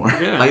to me anymore.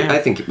 Yeah, I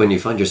think when you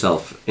find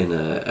yourself in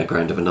a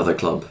ground of another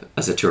club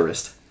as a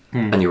tourist,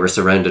 and you were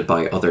surrounded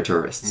by other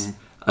tourists,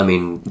 I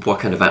mean, what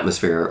kind of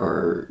atmosphere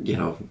or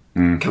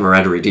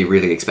camaraderie do you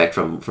really expect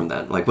from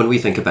that? Like when we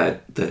think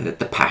about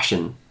the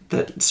passion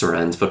that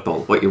surrounds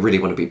football, what you really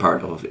want to be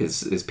part of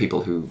is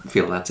people who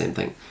feel that same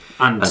thing.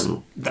 And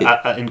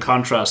in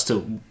contrast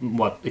to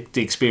what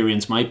the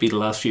experience might be the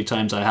last few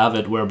times I have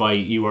it, whereby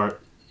you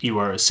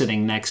are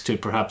sitting next to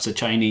perhaps a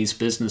Chinese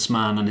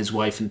businessman and his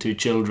wife and 2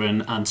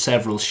 children and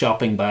several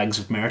shopping bags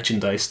of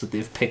merchandise that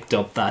they've picked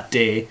up that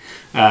day,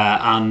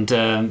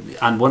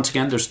 and once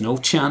again, there's no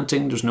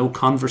chanting, there's no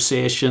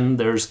conversation,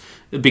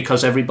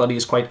 because everybody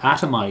is quite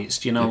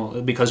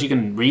atomized, because you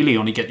can really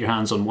only get your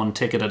hands on one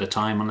ticket at a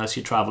time unless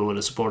you travel with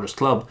a supporters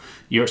club.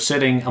 You're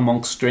sitting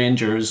amongst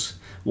strangers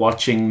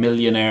watching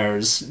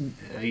millionaires,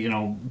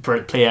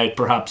 play out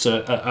perhaps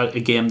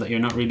a game that you're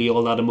not really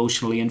all that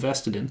emotionally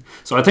invested in.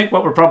 So I think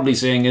what we're probably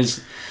saying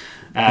is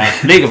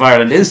League of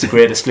Ireland is the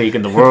greatest league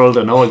in the world,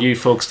 and all you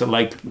folks that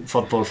like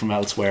football from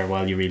elsewhere,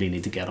 well, you really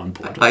need to get on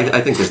board. I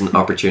think there's an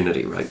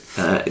opportunity, right?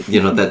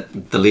 That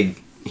the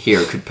league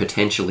here could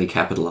potentially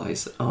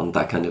capitalise on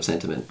that kind of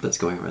sentiment that's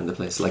going around the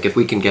place. Like if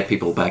we can get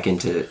people back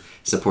into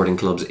supporting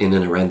clubs in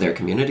and around their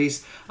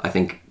communities, I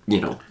think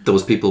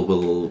those people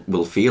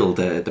will feel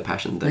the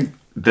passion that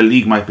the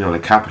league might be able to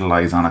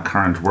capitalise on a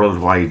current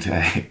worldwide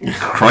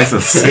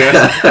crisis.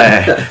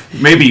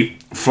 Maybe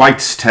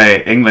flights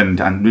to England,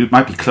 and it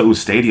might be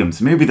closed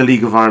stadiums. Maybe the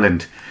League of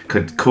Ireland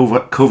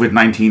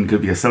COVID-19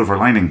 could be a silver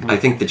lining. I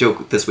think the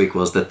joke this week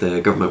was that the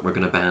government were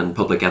going to ban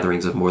public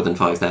gatherings of more than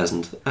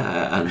 5,000,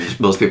 and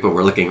most people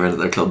were looking around at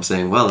their club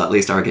saying, well, at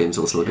least our games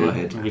will still go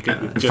ahead.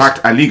 In fact,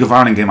 a League of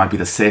Ireland game might be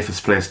the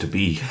safest place to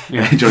be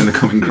during the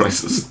coming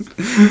crisis.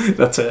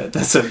 That's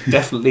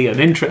definitely an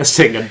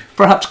interesting and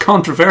perhaps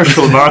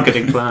controversial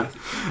marketing plan.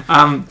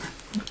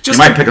 You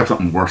might pick up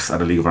something worse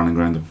at a League of Ireland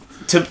ground.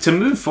 To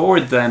move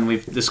forward then,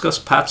 we've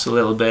discussed Pats a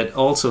little bit.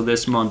 Also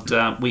this month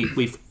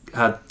we've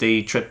had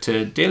the trip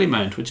to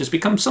Dalymount, which has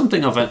become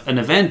something of an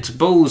event.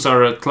 Bows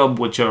are a club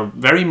which are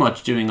very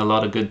much doing a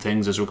lot of good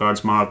things as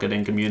regards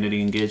marketing, community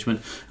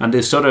engagement, and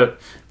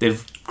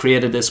they've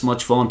created this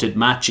much vaunted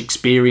match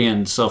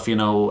experience of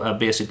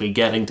basically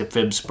getting to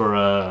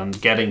Phibsborough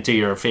and getting to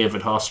your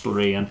favourite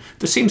hostelry, and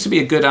there seems to be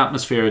a good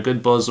atmosphere, a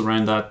good buzz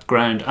around that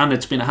ground, and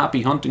it's been a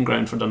happy hunting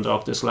ground for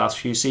Dundalk this last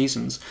few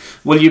seasons.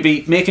 Will you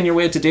be making your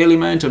way to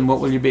Dalymount, and what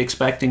will you be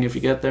expecting if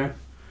you get there?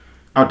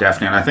 Oh,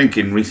 definitely, and I think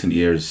in recent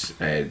years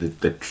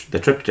the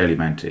trip to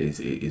Dalymount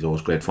is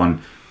always great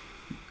fun.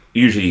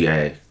 Usually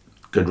a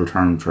good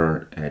return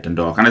for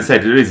Dundalk, and as I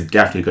said, there is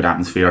definitely a good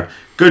atmosphere,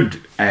 good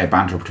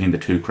banter between the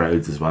two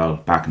crowds as well,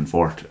 back and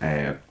forth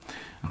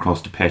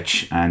across the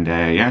pitch, and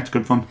it's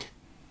good fun.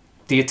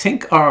 Do you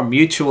think our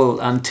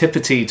mutual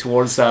antipathy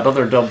towards that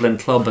other Dublin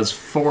club has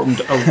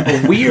formed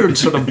a weird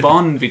sort of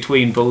bond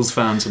between Bows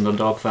fans and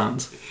Dundalk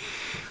fans?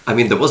 I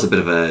mean, there was a bit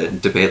of a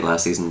debate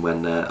last season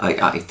when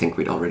I think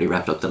we'd already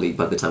wrapped up the league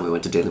by the time we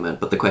went to Dalymount,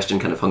 but the question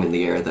kind of hung in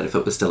the air that if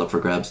it was still up for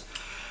grabs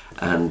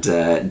and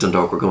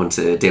Dundalk were going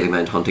to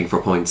Dalymount hunting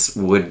for points,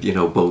 would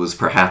Bows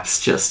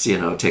perhaps just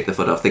take the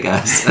foot off the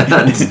gas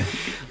and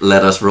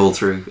let us roll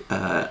through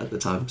at the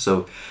time?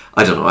 So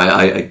I don't know.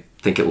 I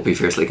think it will be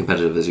fiercely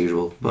competitive as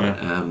usual,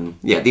 but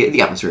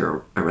the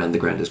atmosphere around the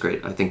ground is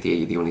great. I think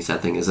the only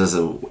sad thing is, as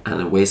an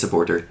away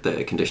supporter,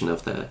 the condition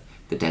of the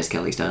Des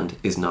Kelly stand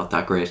is not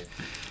that great.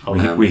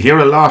 We hear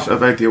a lot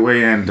about the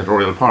away end at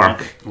Oriel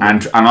Park,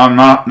 and I'm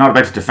not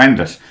about to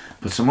defend it,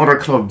 but some other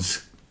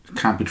clubs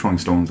can't be throwing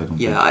stones, I don't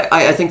think.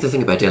 I think the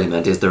thing about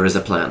Dalymount is there is a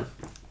plan,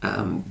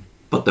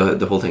 but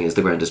the whole thing is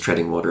the ground is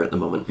treading water at the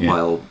moment,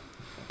 while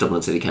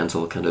Dublin City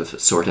Council kind of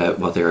sort out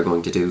what they are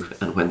going to do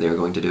and when they are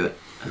going to do it.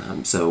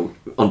 So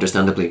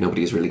understandably,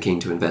 nobody's really keen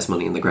to invest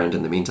money in the ground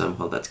in the meantime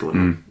while that's going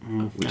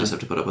on. We just have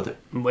to put up with it.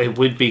 It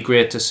would be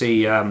great to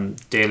see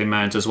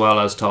Dalymount as well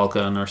as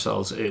Talca and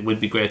ourselves. It would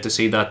be great to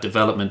see that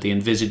development, the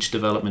envisaged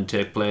development,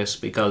 take place,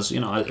 because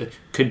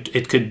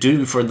it could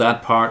do for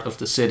that part of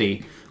the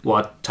city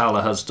what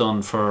Tala has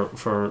done for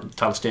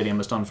Tala Stadium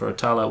has done for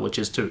Tala, which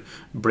is to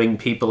bring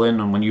people in.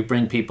 And when you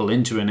bring people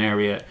into an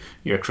area,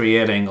 you're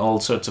creating all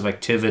sorts of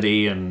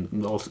activity, and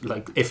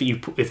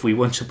if we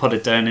want to put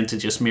it down into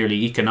just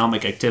merely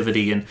economic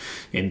activity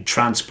in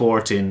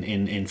transport,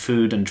 in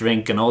food and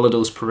drink, and all of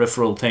those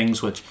peripheral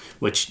things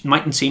which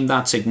mightn't seem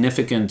that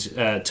significant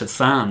to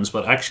fans,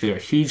 but actually are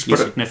hugely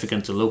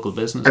significant to local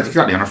businesses.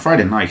 Exactly. On a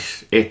Friday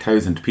night,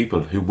 8,000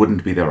 people who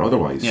wouldn't be there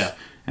otherwise. Yeah.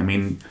 I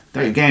mean,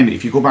 again,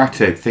 if you go back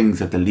to things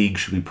that the league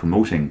should be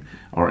promoting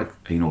or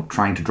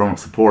trying to drum up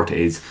support,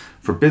 is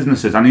for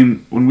businesses. I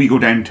mean, when we go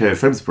down to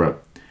Phibsborough,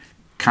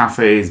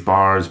 cafes,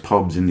 bars,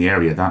 pubs in the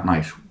area that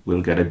night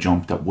will get a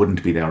jump that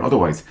wouldn't be there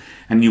otherwise.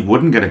 And you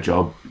wouldn't get a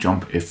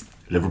jump if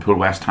Liverpool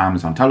West Ham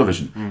is on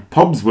television.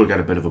 Pubs will get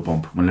a bit of a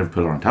bump when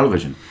Liverpool are on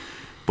television.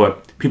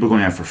 But people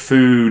going out for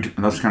food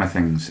and those kind of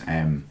things,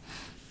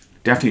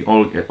 definitely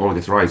all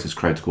gets rise as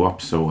crowds go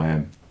up. So,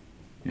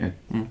 yeah.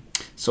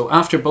 So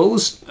after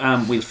Bowes,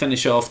 we'll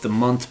finish off the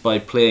month by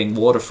playing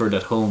Waterford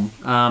at home.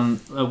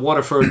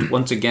 Waterford,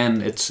 once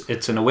again,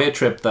 it's an away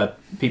trip that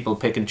people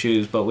pick and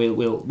choose, but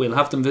we'll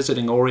have them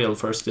visiting Oriel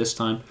first this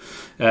time.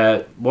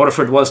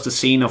 Waterford was the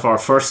scene of our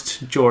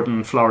first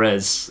Jordan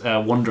Flores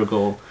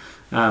Wondergoal.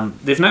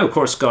 They've now, of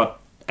course,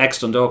 got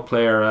ex-Dundalk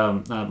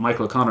player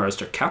Michael O'Connor as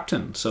their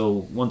captain.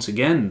 So once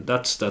again,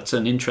 that's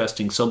an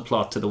interesting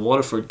subplot to the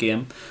Waterford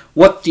game.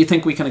 What do you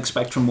think we can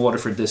expect from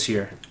Waterford this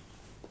year?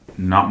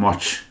 Not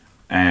much.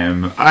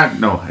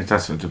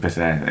 That's a bit.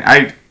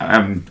 I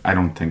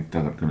don't think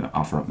they're going to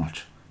offer up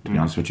much, to be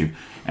honest with you.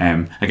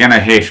 Again, I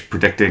hate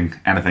predicting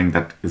anything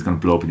that is going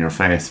to blow up in your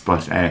face,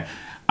 but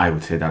I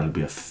would say that'll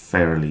be a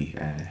fairly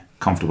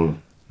comfortable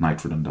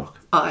night for Dundalk.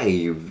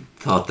 I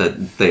thought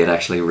that they had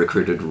actually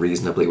recruited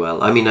reasonably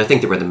well. I mean, I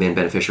think they were the main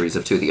beneficiaries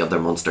of two of the other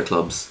monster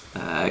clubs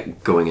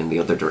going in the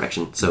other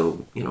direction.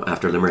 So,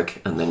 after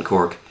Limerick and then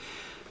Cork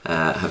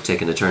have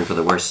taken a turn for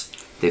the worse.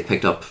 They've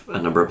picked up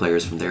a number of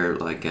players from there,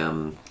 like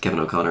Kevin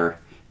O'Connor,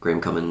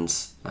 Graham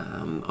Cummins.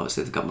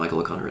 Obviously, they've got Michael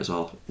O'Connor as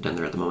well down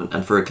there at the moment.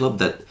 And for a club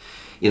that,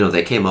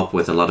 they came up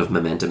with a lot of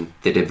momentum.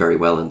 They did very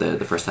well in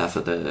the first half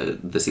of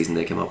the season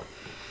they came up.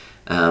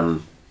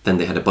 Then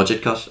they had a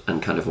budget cut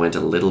and kind of went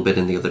a little bit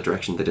in the other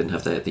direction. They didn't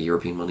have the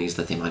European monies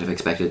that they might have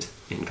expected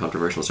in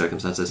controversial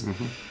circumstances.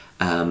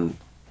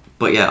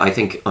 But yeah, I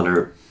think on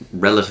a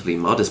relatively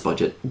modest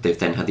budget, they've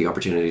then had the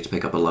opportunity to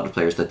pick up a lot of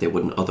players that they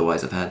wouldn't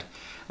otherwise have had.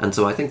 And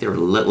so I think they're a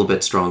little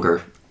bit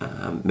stronger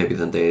maybe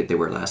than they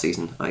were last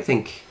season. I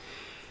think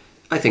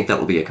that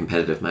will be a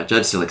competitive match.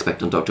 I'd still expect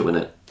Dundalk to win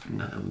it,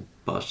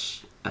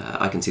 but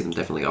I can see them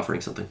definitely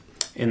offering something.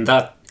 In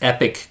that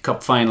epic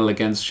cup final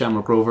against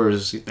Shamrock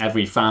Rovers,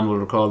 every fan will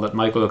recall that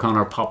Michael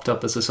O'Connor popped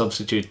up as a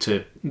substitute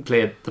to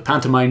play the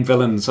pantomime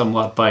villain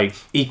somewhat by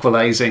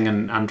equalising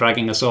and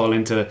dragging us all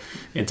into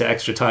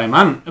extra time,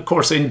 and of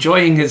course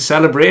enjoying his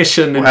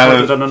celebration.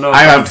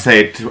 I have to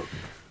say,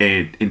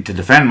 to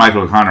defend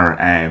Michael O'Connor,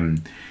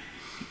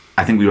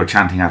 I think we were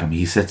chanting at him,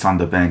 he sits on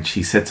the bench.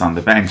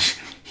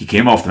 He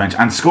came off the bench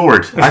and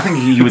scored. I think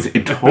he was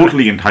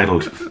totally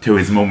entitled to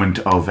his moment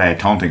of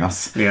taunting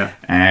us. Yeah.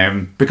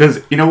 Because,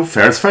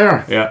 fair is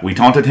fair. Yeah. We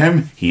taunted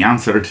him, he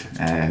answered.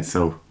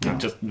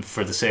 Just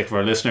for the sake of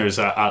our listeners,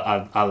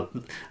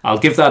 I'll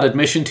give that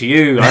admission to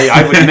you.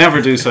 I would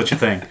never do such a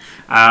thing.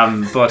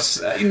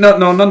 But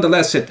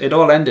nonetheless, it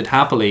all ended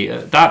happily.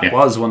 That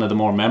was one of the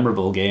more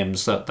memorable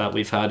games that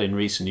we've had in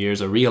recent years.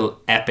 A real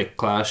epic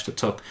clash that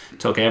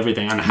took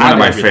everything and had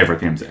one of my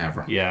favourite games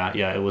ever.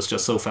 Yeah, it was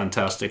just so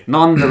fantastic.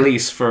 None the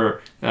least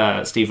for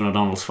Stephen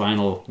O'Donnell's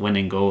final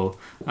winning goal,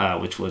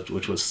 which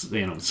was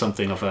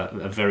something of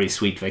a very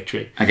sweet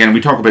victory. Again,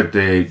 we talk about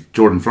the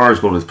Jordan Flores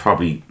goal as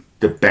probably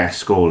the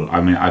best goal.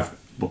 I mean,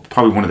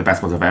 probably one of the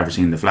best goals I've ever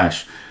seen in the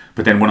flesh.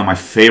 But then one of my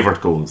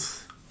favourite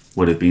goals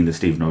would have been the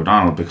Stephen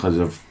O'Donnell because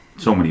of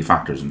so many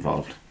factors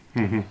involved.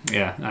 Mm-hmm.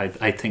 Yeah,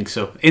 I think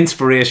so.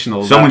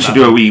 Inspirational. Someone should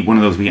do one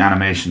of those wee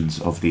animations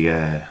of the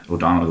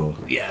O'Donnell goal.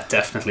 Yeah,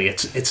 definitely.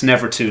 It's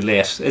never too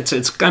late.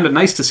 It's kind of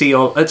nice to see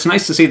It's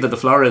nice to see that the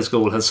Flores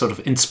goal has sort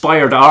of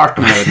inspired art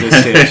now at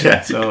this stage.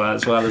 Yeah. So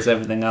as well as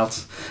everything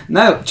else.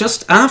 Now,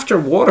 just after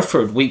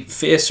Waterford, we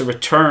face a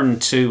return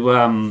to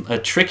a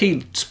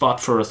tricky spot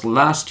for us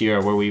last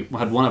year, where we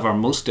had one of our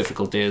most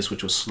difficult days,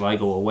 which was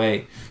Sligo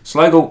away.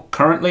 Sligo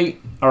currently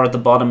are at the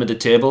bottom of the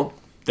table.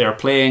 They're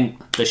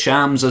playing the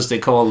Shams, as they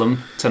call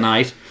them,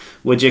 tonight.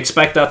 Would you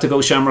expect that to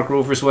go Shamrock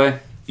Rovers' way?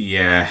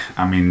 Yeah,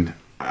 I mean,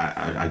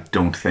 I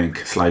don't think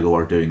Sligo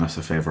are doing us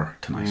a favour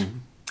tonight.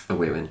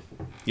 Away win.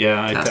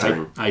 Yeah,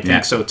 I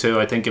think so too.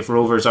 I think if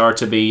Rovers are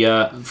to be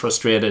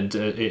frustrated,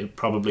 it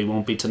probably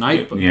won't be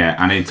tonight. But yeah,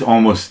 and it's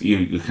almost,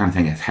 you kind of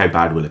think, how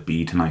bad will it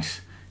be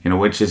tonight?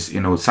 which is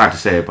sad to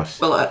say, but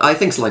well, I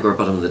think Sligo are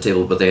bottom of the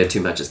table, but they had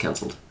 2 matches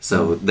cancelled,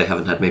 so they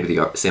haven't had maybe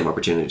the same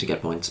opportunity to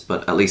get points.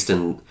 But at least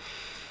in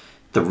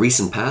the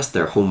recent past,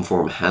 their home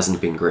form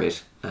hasn't been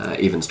great,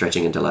 even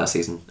stretching into last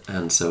season,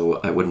 and so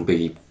I wouldn't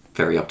be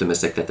very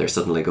optimistic that they're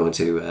suddenly going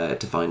to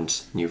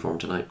find new form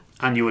tonight.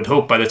 And you would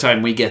hope by the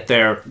time we get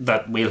there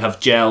that we'll have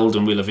gelled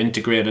and we'll have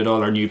integrated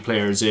all our new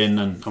players in,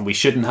 and we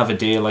shouldn't have a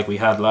day like we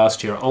had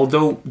last year.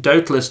 Although,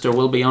 doubtless, there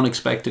will be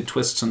unexpected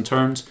twists and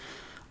turns.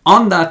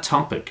 On that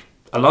topic,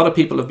 a lot of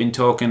people have been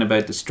talking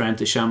about the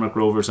strength of Shamrock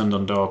Rovers and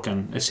Dundalk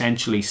and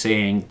essentially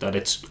saying that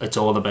it's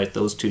all about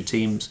those two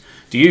teams.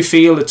 Do you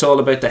feel it's all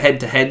about the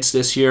head-to-heads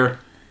this year?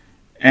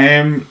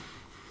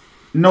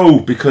 No,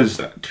 because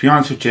to be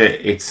honest with you,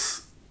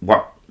 it's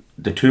what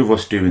the two of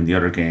us do in the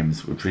other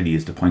games, which really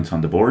is the points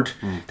on the board.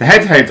 The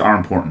head-to-heads are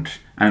important.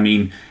 I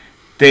mean,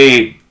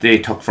 they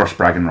took first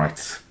bragging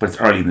rights, but it's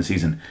early in the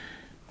season.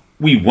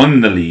 We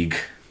won the league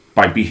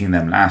by beating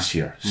them last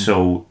year,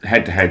 so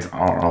head-to-heads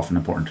are often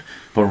important.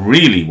 But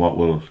really, what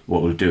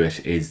will do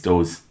it is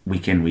those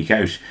week in, week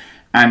out,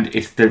 and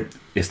it's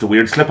the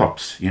weird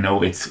slip-ups.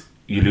 It's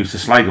you lose to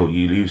Sligo,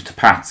 you lose to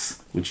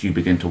Pats, which you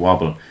begin to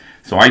wobble.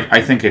 So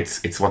I think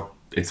it's what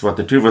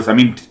the two of us. I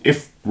mean,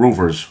 if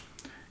Rovers,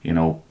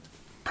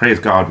 praise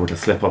God, were to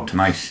slip up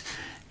tonight,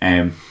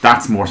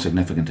 that's more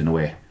significant in a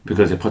way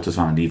because it puts us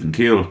on an even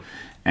keel.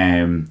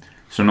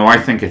 So no, I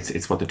think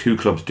it's what the two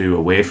clubs do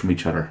away from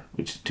each other,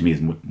 which to me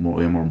is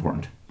way more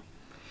important.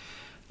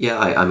 Yeah,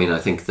 I mean, I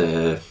think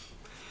the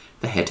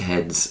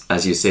head-to-heads,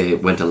 as you say,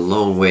 went a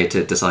long way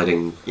to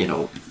deciding,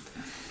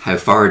 how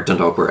far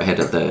Dundalk were ahead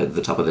at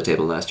the top of the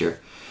table last year.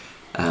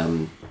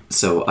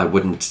 So I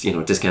wouldn't,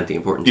 discount the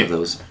importance of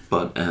those.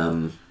 But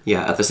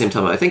at the same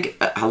time, I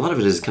think a lot of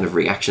it is kind of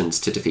reactions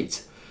to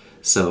defeats.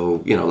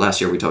 So,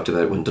 last year we talked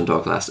about when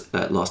Dundalk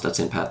lost at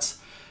St. Pat's.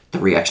 The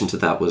reaction to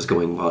that was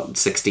going,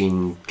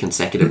 16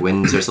 consecutive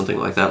wins or something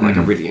like that, like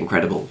a really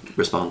incredible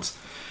response.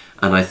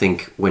 And I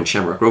think when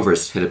Shamrock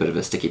Rovers hit a bit of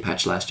a sticky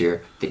patch last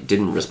year, they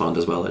didn't respond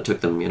as well. It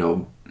took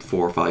them,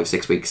 4, 5,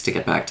 6 weeks to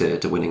get back to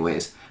winning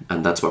ways.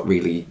 And that's what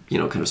really,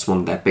 kind of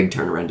swung that big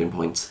turnaround in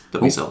points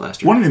that we saw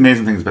last year. One of the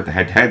amazing things about the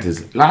head-to-heads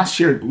is last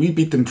year we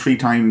beat them 3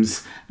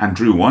 times and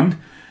drew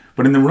 1.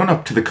 But in the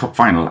run-up to the cup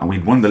final, and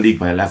we'd won the league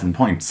by 11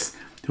 points,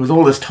 there was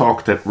all this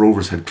talk that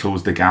Rovers had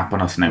closed the gap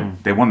on us now.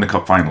 They won the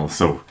cup final,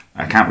 so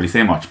I can't really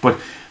say much. But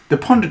the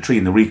punditry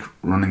in the week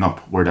running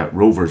up were that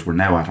Rovers were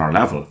now at our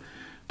level.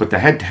 But the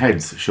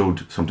head-to-heads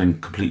showed something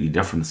completely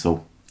different.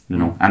 So,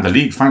 and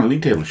the final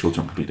league table showed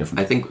something completely different.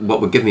 I think what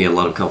would give me a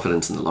lot of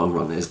confidence in the long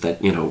run is that,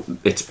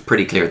 it's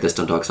pretty clear this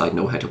Dundalk side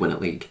know how to win a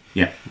league.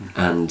 Yeah.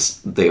 And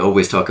they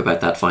always talk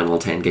about that final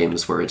 10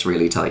 games where it's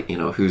really tight,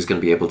 who's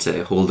going to be able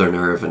to hold their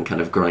nerve and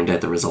kind of grind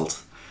out the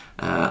result.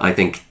 I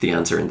think the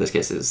answer in this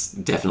case is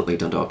definitely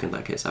Dundalk in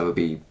that case. I would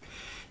be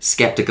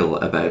sceptical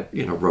about,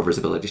 Rovers'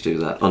 ability to do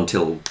that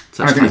until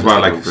such I think as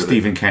well, like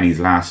Stephen Kenny's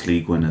last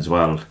league win as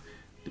well,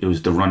 it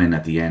was the run-in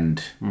at the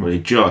end where he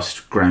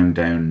just ground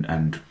down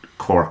and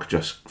Cork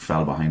just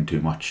fell behind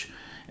too much.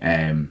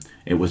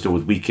 There was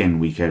week in,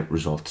 week out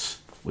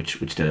results which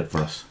did it for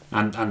us.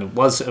 And it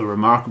was a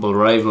remarkable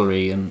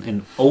rivalry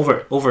in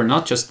over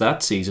not just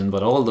that season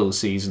but all those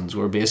seasons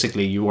where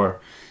basically you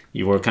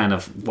were kind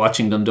of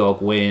watching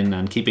Dundalk win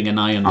and keeping an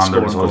eye on the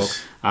scoring book.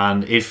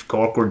 And if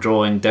Cork were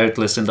drawing,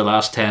 doubtless in the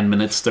last 10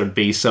 minutes there'd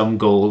be some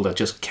goal that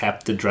just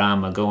kept the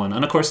drama going.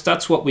 And of course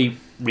that's what we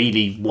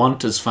really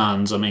want as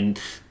fans. I mean,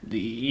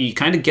 you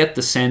kind of get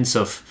the sense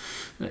of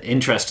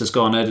interest has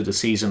gone out of the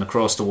season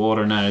across the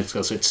water now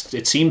because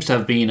it seems to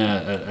have been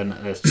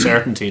a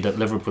certainty that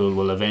Liverpool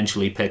will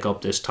eventually pick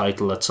up this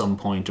title at some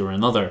point or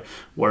another,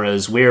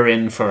 whereas we're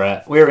in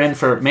for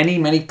many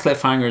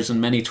cliffhangers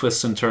and many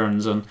twists and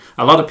turns. And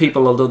a lot of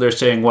people, although they're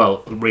saying,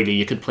 well, really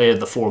you could play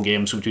the 4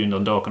 games between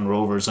Dundalk and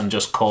Rovers and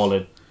just call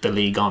it the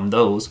league on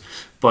those,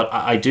 but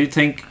I do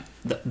think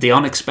the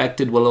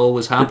unexpected will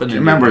always happen. Do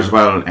you remember as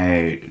well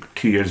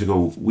 2 years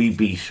ago we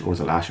beat, or was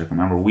it last year, I can't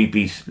remember, we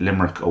beat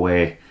Limerick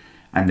away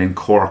and then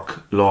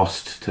Cork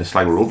lost to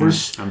Sligo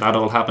Rovers. And that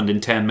all happened in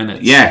 10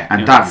 minutes. Yeah,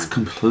 and that's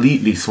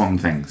completely swung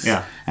things.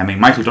 Yeah. I mean,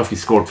 Michael Duffy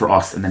scored for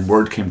us, and then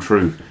word came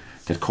through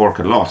that Cork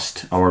had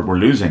lost, or were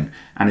losing.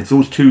 And it's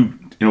those two,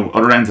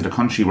 other ends of the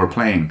country were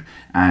playing,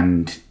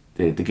 and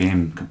the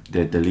game,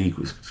 the league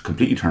was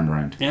completely turned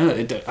around.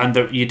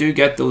 Yeah, you do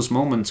get those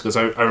moments, because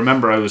I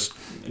remember I was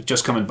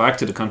just coming back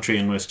to the country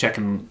and was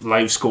checking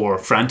live score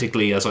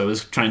frantically as I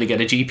was trying to get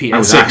a GPS. I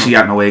was actually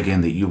at an away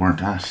game that you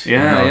weren't at.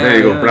 Yeah, there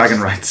you go, bragging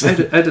rights. Out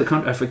of the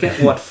country, I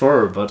forget what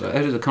for, but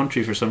out of the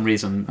country for some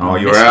reason. Oh,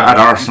 you were at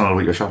Arsenal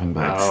with your shopping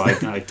bags.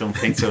 Oh, I don't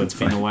think so. It's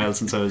been a while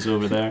since I was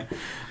over there.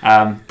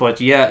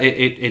 But yeah,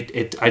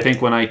 I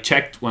think when I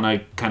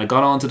kind of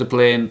got onto the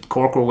plane,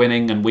 Cork were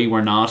winning and we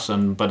were not,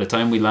 and by the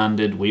time we landed,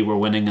 we were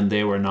winning and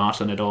they were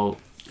not, and it all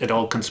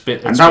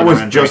conspired. And that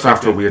was just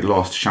after we had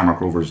lost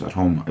Shamrock Rovers at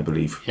home, I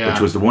believe, which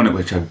was the one at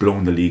which had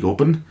blown the league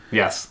open.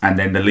 Yes. And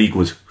then the league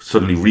was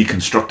suddenly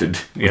reconstructed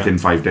within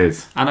 5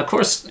 days. And of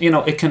course,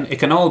 it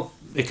can all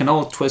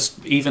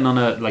twist even on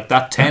a like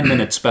that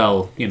 10-minute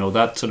spell.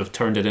 That sort of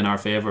turned it in our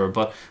favour.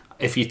 But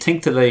if you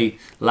think to the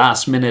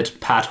last minute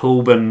Pat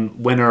Hoban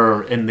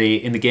winner in the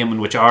game in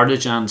which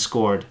Ardijan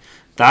scored,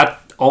 that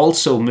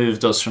also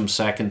moved us from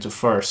second to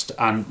first,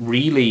 and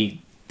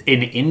really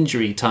in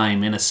injury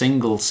time, in a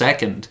single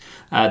second,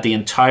 the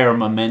entire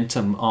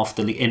momentum of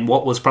the league, in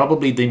what was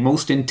probably the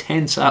most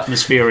intense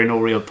atmosphere in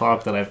Oriel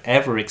Park that I've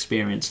ever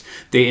experienced,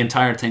 the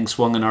entire thing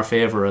swung in our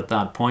favour at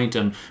that point,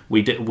 and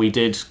we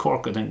did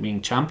Cork, I think,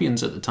 being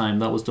champions at the time.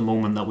 That was the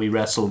moment that we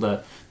wrestled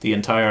the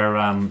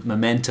entire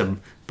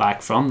momentum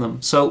back from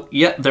them. So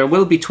yeah, there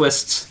will be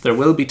twists, there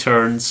will be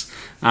turns,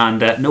 and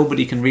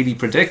nobody can really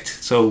predict.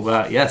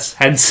 So yes,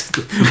 hence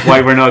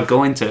why we're not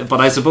going to.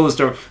 But I suppose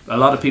a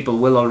lot of people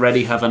will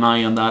already have an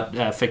eye on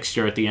that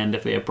fixture at the end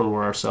of April,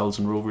 where ourselves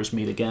and Rovers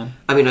meet again.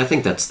 I mean, I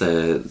think that's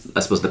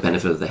the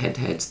benefit of the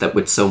head-to-heads, that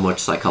with so much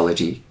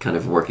psychology kind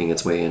of working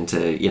its way into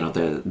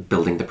the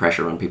building the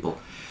pressure on people.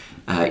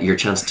 Your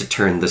chance to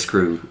turn the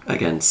screw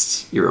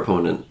against your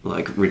opponent,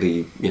 like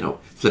really,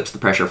 flips the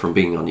pressure from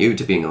being on you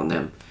to being on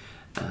them.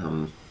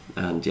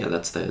 And yeah,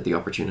 that's the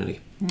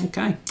opportunity.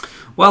 Okay,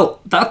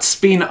 well, that's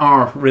been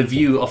our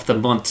review of the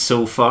month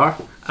so far.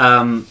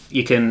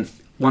 You can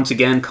once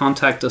again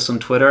contact us on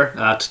Twitter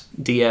at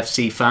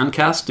DFC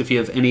Fancast if you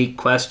have any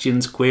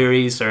questions,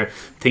 queries, or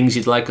things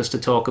you'd like us to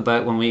talk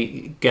about when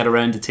we get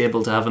around the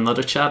table to have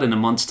another chat in a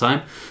month's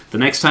time. The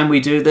next time we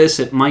do this,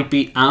 it might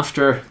be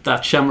after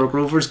that Shamrock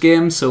Rovers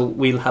game, so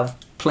we'll have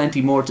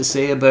plenty more to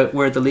say about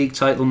where the league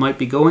title might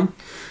be going.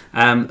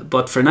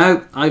 But for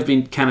now, I've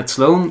been Kenneth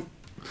Sloan.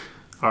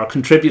 Our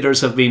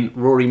contributors have been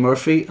Rory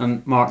Murphy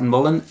and Martin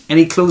Mullen.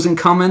 Any closing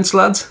comments,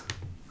 lads?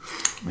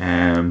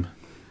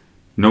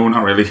 No,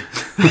 not really.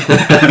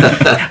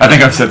 I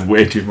think I've said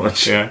way too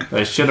much. Yeah,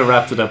 I should have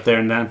wrapped it up there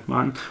and then,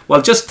 Martin.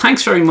 Well, just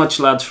thanks very much,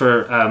 lads,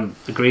 for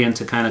agreeing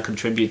to kind of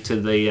contribute to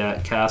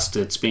the cast.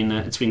 It's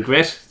been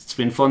great. It's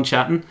been fun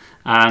chatting,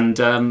 and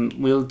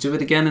we'll do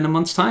it again in a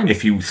month's time.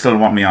 If you still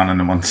want me on in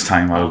a month's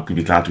time, I'll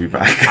be glad to be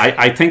back.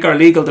 I think our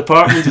legal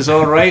department is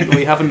all right.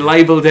 We haven't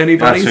libelled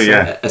anybody. True,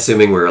 yeah.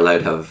 Assuming we're allowed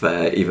to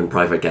have even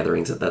private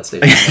gatherings at that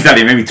stage.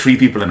 Exactly, maybe 3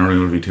 people in a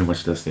room will be too much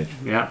at this stage.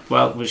 Yeah,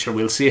 well,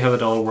 we'll see how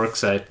it all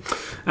works out.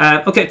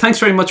 Okay, thanks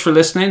very much for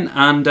listening,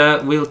 and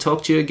we'll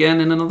talk to you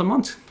again in another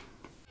month.